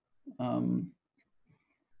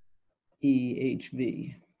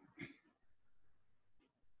 EHV.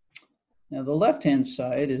 Now the left-hand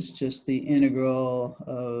side is just the integral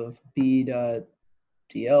of B dot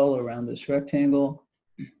dl around this rectangle.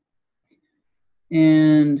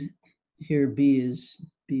 And here B is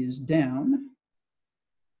down.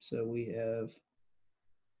 So we have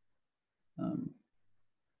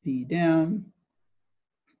B down.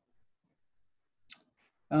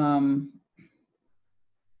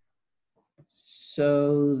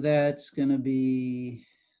 So that's going to be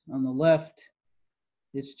on the left,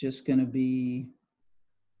 it's just going to be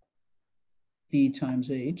B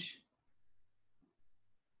times H.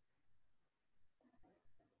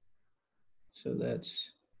 So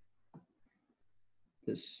that's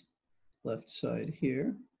this left side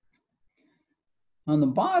here. On the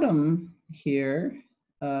bottom here,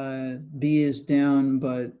 B is down,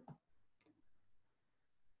 but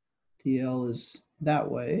dl is that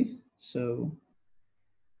way. So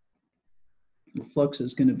the flux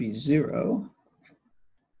is going to be 0.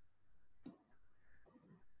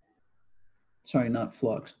 Sorry, not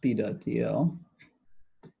flux, B dot dl.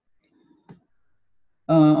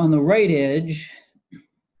 On the right edge,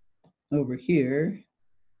 over here,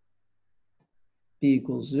 B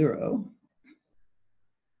equals 0.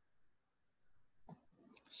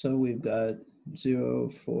 So we've got 0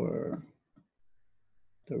 for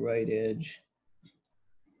the right edge.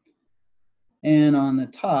 And on the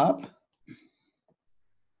top,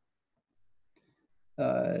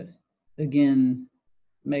 again,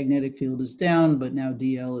 magnetic field is down, but now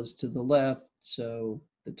dl is to the left, so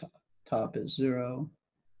the top is 0.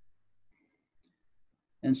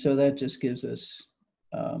 And so that just gives us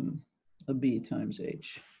a B times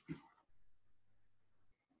H.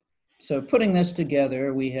 So putting this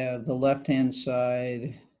together, we have the left-hand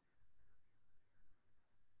side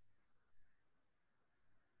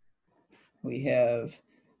we have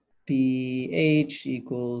BH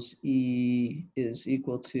equals E is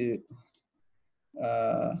equal to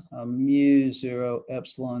mu 0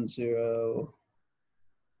 epsilon 0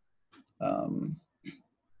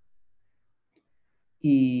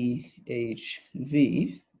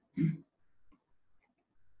 EHV,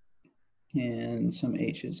 and some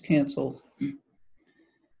H's cancel.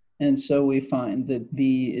 And so we find that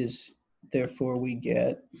B is, therefore we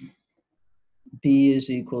get B is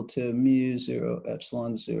equal to mu 0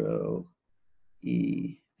 epsilon 0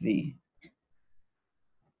 EV.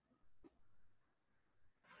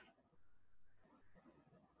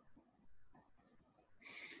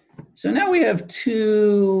 So now we have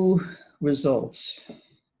two results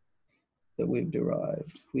that we've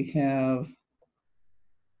derived. We have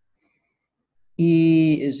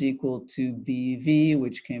E is equal to BV,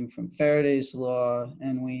 which came from Faraday's law,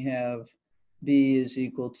 and we have B is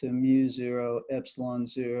equal to mu 0 epsilon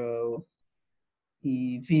 0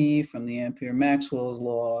 EV from the Ampere-Maxwell's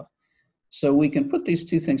law. So we can put these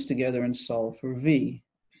two things together and solve for V.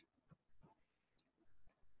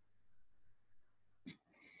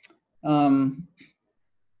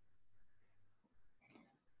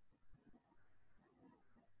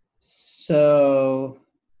 So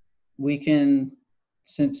we can,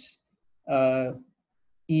 since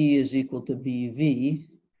E is equal to BV,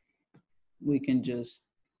 we can just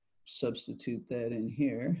substitute that in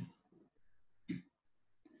here.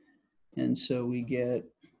 And so we get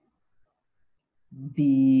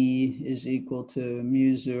B is equal to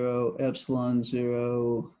mu 0 epsilon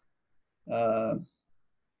 0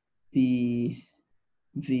 BV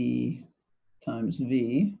times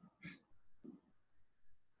V.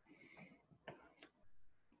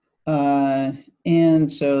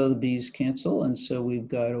 And so the B's cancel, and so we've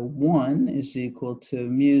got a 1 is equal to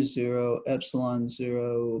mu 0 epsilon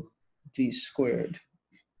 0 V squared,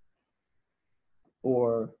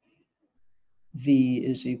 or V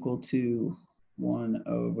is equal to 1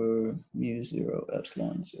 over mu 0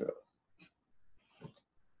 epsilon 0.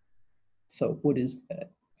 So what is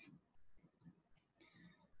that?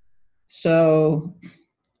 So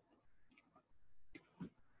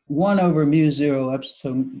 1 over mu 0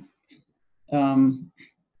 epsilon,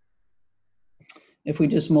 if we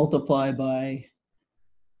just multiply by,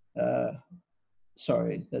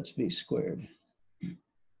 sorry, that's V squared,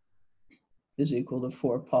 is equal to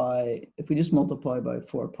 4 pi. If we just multiply by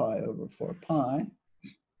 4 pi over 4 pi,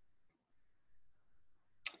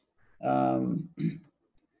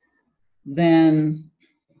 then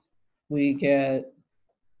we get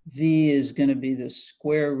V is going to be the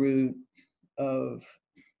square root of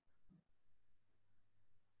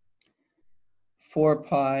 4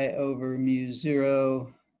 pi over mu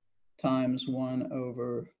 0 times 1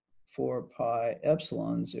 over 4 pi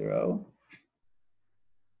epsilon 0.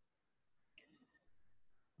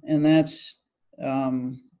 And that's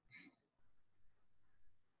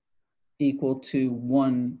equal to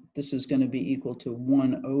 1. This is going to be equal to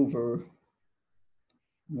 1 over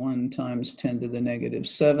 1 times 10 to the negative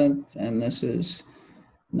 7th. And this is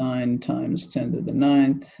 9 times 10 to the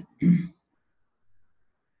 9th.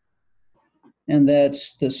 And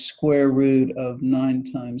that's the square root of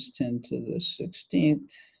 9 times 10 to the 16th,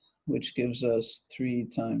 which gives us 3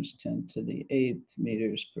 times 10 to the 8th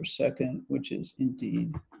meters per second, which is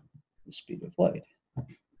indeed the speed of light.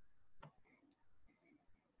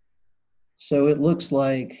 So it looks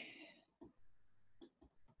like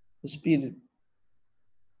the speed.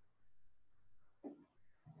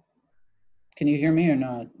 Can you hear me or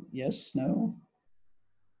not? Yes, no?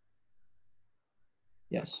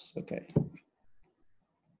 Yes, okay.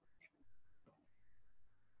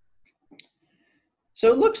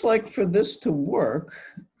 So it looks like for this to work,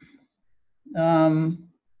 for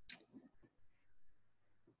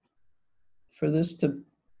this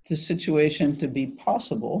situation to be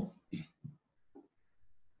possible,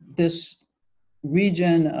 this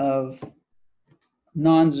region of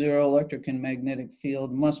non-zero electric and magnetic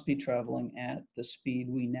field must be traveling at the speed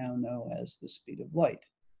we now know as the speed of light.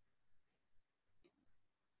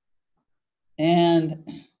 And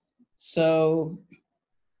so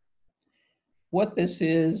what this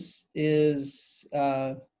is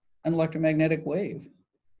an electromagnetic wave.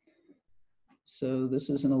 So this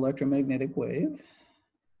is an electromagnetic wave.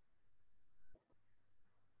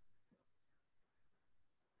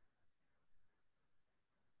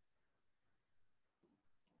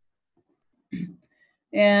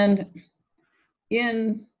 And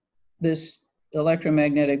in this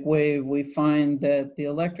electromagnetic wave, we find that the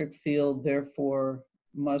electric field, therefore,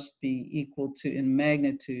 must be equal to, in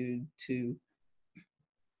magnitude, to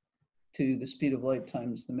the speed of light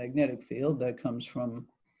times the magnetic field. That comes from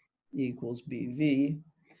E equals BV.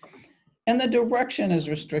 And the direction is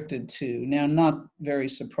restricted to, now not very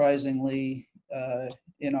surprisingly,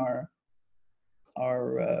 in our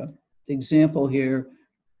example here,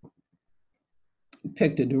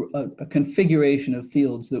 picked a configuration of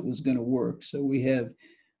fields that was going to work. So we have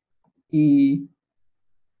E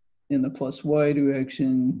in the plus y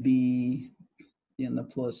direction, B in the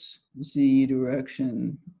plus z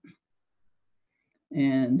direction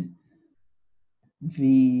and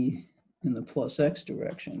v in the plus x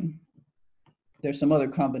direction. There's some other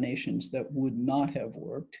combinations that would not have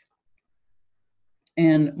worked.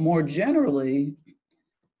 And more generally,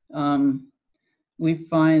 we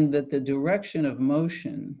find that the direction of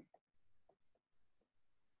motion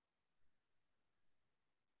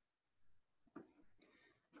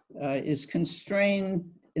is constrained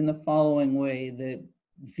in the following way, that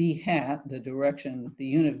v hat, the direction, the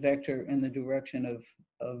unit vector in the direction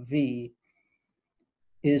of v,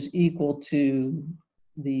 is equal to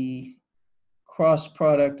the cross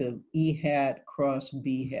product of E hat cross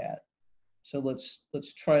B hat. So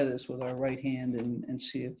let's try this with our right hand and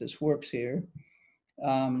see if this works here.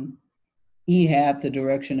 E hat, the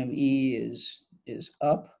direction of E is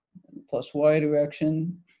up, plus Y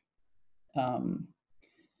direction.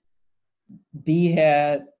 B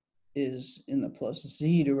hat is in the plus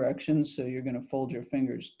Z direction, so you're going to fold your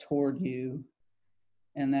fingers toward you,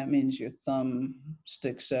 and that means your thumb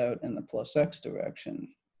sticks out in the plus X direction.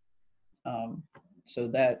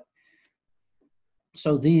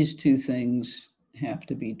 So these two things have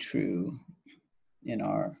to be true in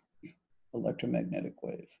our electromagnetic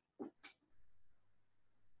wave.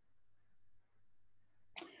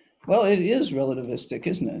 Well, it is relativistic,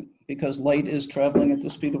 isn't it? Because light is traveling at the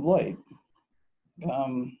speed of light.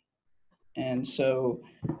 And so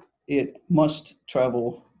it must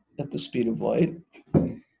travel at the speed of light.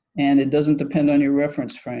 And it doesn't depend on your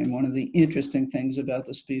reference frame. One of the interesting things about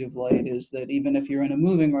the speed of light is that even if you're in a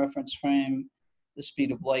moving reference frame, the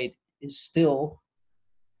speed of light is still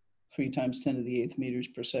 3 times 10 to the 8th meters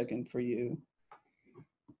per second for you.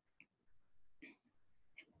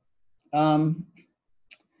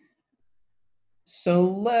 So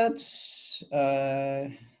let's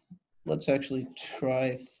actually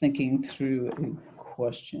try thinking through a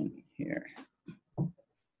question here.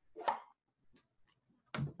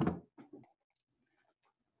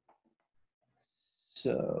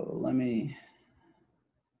 So let me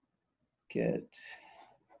get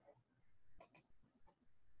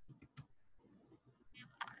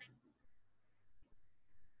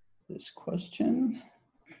this question.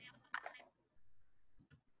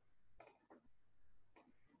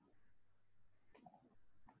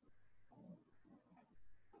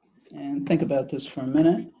 And think about this for a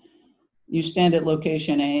minute. You stand at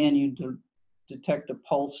location A and you detect a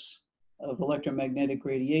pulse of electromagnetic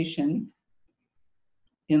radiation.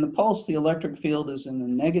 In the pulse, the electric field is in the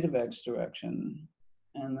negative X direction,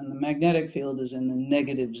 and then the magnetic field is in the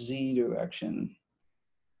negative Z direction.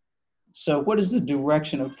 So what is the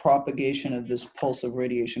direction of propagation of this pulse of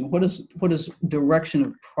radiation? What does direction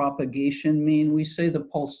of propagation mean? We say the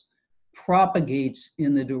pulse propagates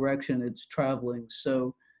in the direction it's traveling.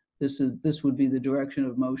 So this would be the direction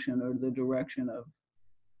of motion, or the direction of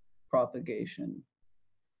propagation.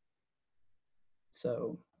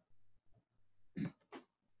 So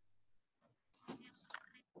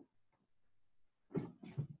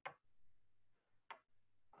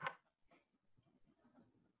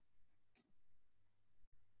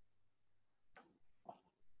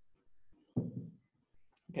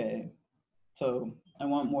okay, so I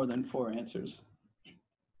want more than 4 answers.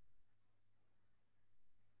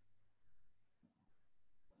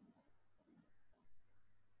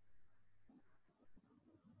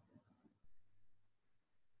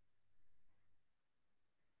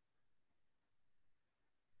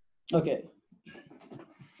 Okay.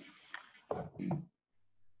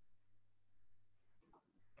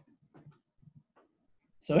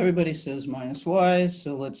 So everybody says minus y,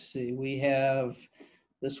 so let's see, we have,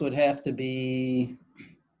 this would have to be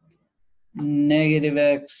negative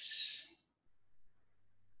x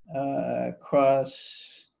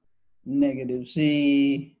cross negative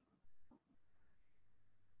z,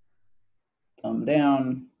 thumb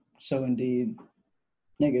down. So indeed,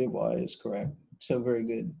 negative y is correct. So very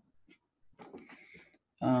good.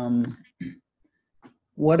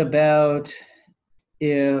 What about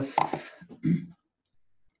if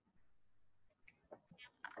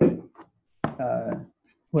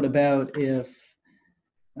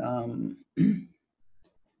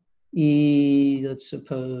E, let's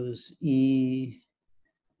suppose E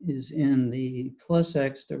is in the plus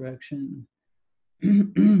X direction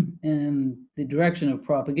and the direction of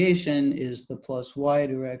propagation is the plus Y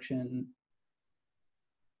direction.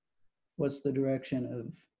 What's the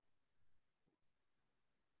direction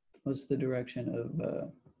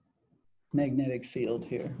of magnetic field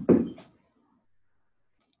here?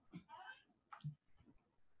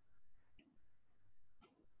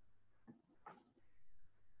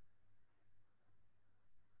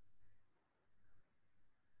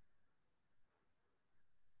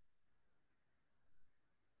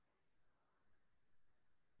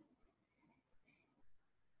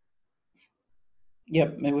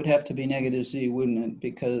 Yep, it would have to be negative Z, wouldn't it?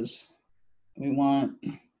 Because we want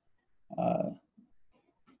our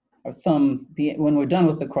thumb, when we're done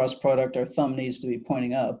with the cross product, our thumb needs to be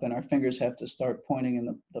pointing up and our fingers have to start pointing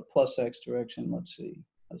in the plus X direction. Let's see,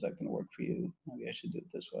 how's that gonna work for you? Maybe I should do it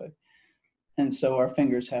this way. And so our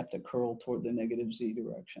fingers have to curl toward the negative Z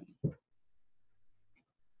direction.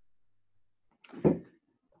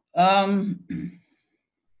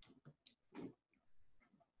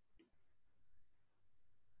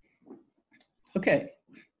 Okay,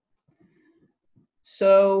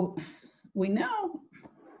 so we now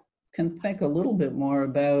can think a little bit more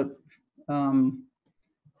about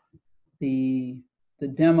the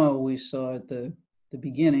demo we saw at the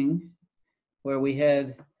beginning, where we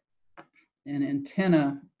had an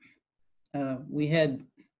antenna. We had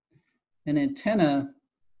an antenna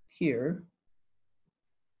here,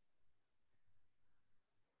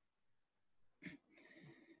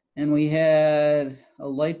 and we had a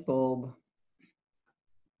light bulb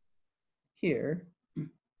here.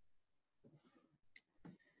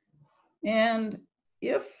 And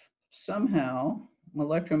if somehow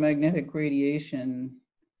electromagnetic radiation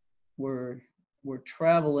were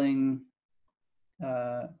traveling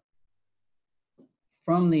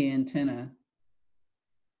from the antenna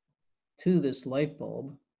to this light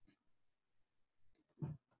bulb,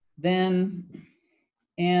 then,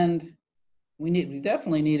 and we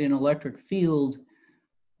definitely need an electric field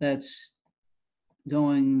that's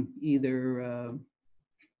going either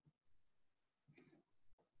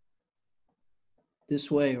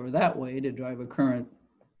this way or that way to drive a current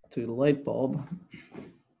through the light bulb.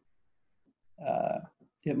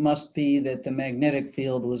 It must be that the magnetic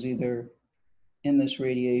field was either in this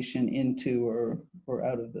radiation into or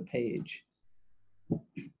out of the page.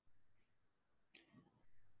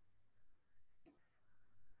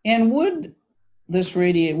 And would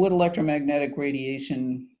electromagnetic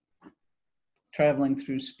radiation traveling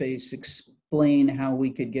through space explain how we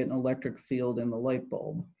could get an electric field in the light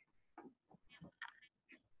bulb?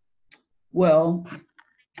 Well,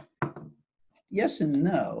 yes and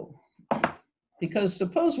no. Because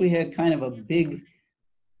suppose we had kind of a big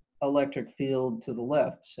electric field to the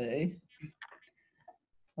left, say.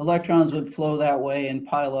 Electrons would flow that way and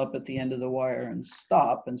pile up at the end of the wire and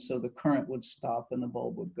stop, and so the current would stop and the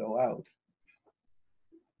bulb would go out.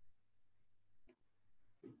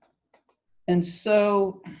 And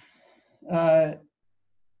so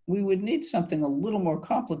we would need something a little more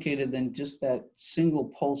complicated than just that single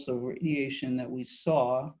pulse of radiation that we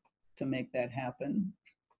saw to make that happen.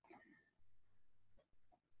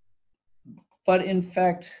 But in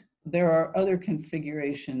fact, there are other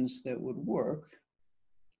configurations that would work.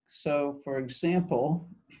 So for example,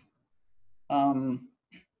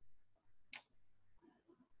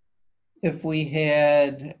 if we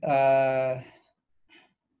had a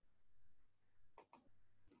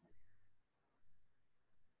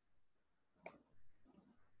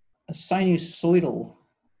sinusoidal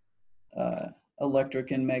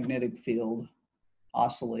electric and magnetic field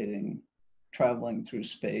oscillating, traveling through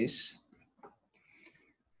space,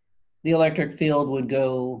 the electric field would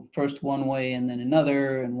go first one way and then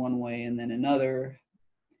another, and one way and then another.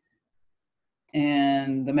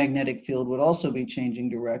 And the magnetic field would also be changing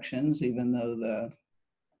directions, even though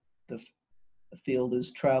the field is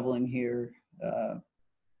traveling here to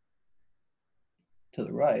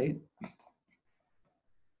the right.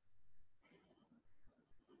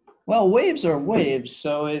 Well, waves are waves,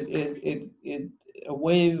 so a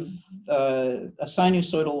wave, a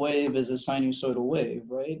sinusoidal wave is a sinusoidal wave,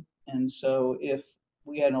 right? And so if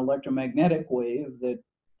we had an electromagnetic wave that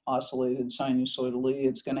oscillated sinusoidally,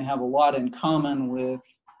 it's going to have a lot in common with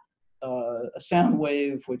a sound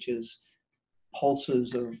wave, which is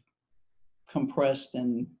pulses of compressed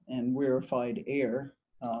and rarefied air.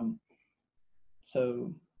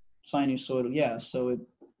 So sinusoidal, yeah, so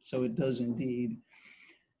it does indeed.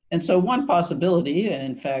 And so one possibility, and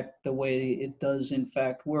in fact, the way it does in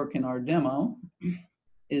fact work in our demo,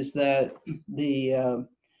 is that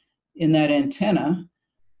in that antenna,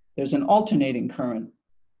 there's an alternating current,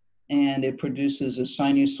 and it produces a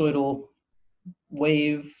sinusoidal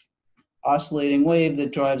wave, oscillating wave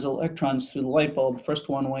that drives electrons through the light bulb, first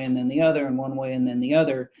one way and then the other, and one way and then the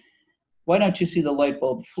other. Why don't you see the light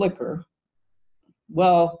bulb flicker?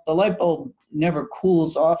 Well, the light bulb never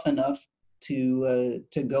cools off enough to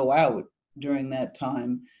go out during that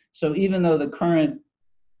time. So even though the current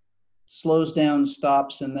slows down,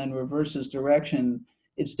 stops, and then reverses direction,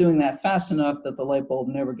 it's doing that fast enough that the light bulb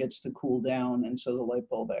never gets to cool down, and so the light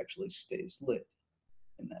bulb actually stays lit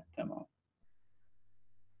in that demo.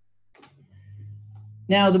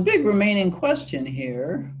 Now, the big remaining question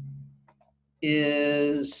here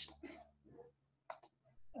is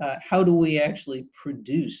how do we actually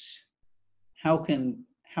produce? How can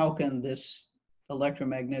this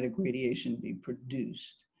electromagnetic radiation be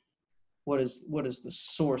produced? What is the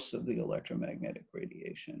source of the electromagnetic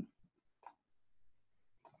radiation?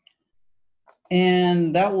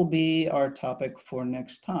 And that will be our topic for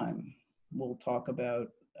next time. We'll talk about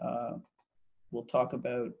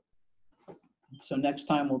so next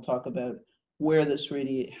time we'll talk about where this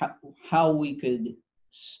how we could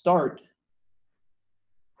start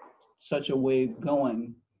such a wave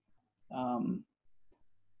going,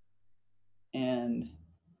 and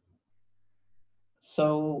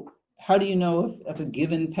so how do you know if a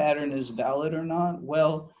given pattern is valid or not?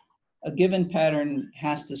 Well, a given pattern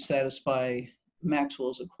has to satisfy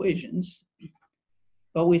Maxwell's equations,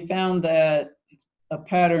 but we found that a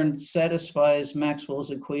pattern satisfies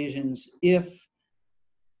Maxwell's equations if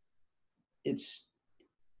it's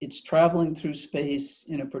traveling through space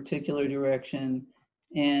in a particular direction,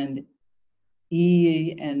 and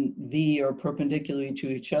E and V are perpendicular to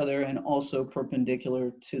each other and also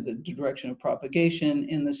perpendicular to the direction of propagation,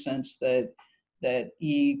 in the sense that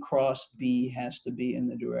E cross B has to be in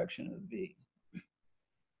the direction of V.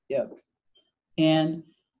 Yep. And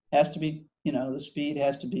has to be, the speed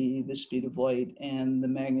has to be the speed of light, and the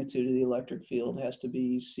magnitude of the electric field has to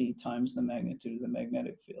be C times the magnitude of the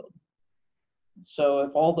magnetic field. So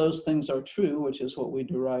if all those things are true, which is what we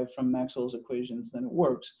derive from Maxwell's equations, then it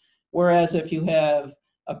works. Whereas if you have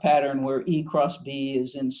a pattern where E cross B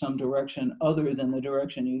is in some direction other than the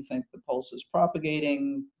direction you think the pulse is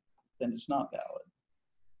propagating, then it's not valid.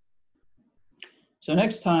 So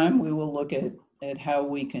next time we will look at how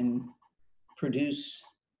we can produce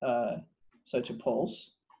such a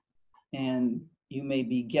pulse. And you may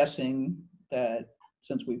be guessing that,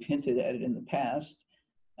 since we've hinted at it in the past,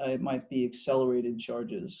 it might be accelerated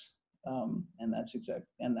charges, and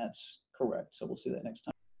that's correct. So we'll see that next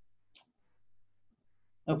time.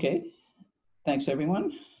 Okay, thanks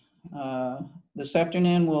everyone. This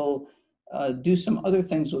afternoon we'll do some other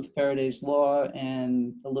things with Faraday's law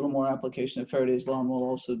and a little more application of Faraday's law, and we'll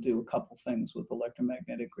also do a couple things with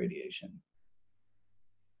electromagnetic radiation.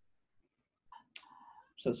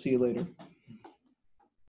 So see you later.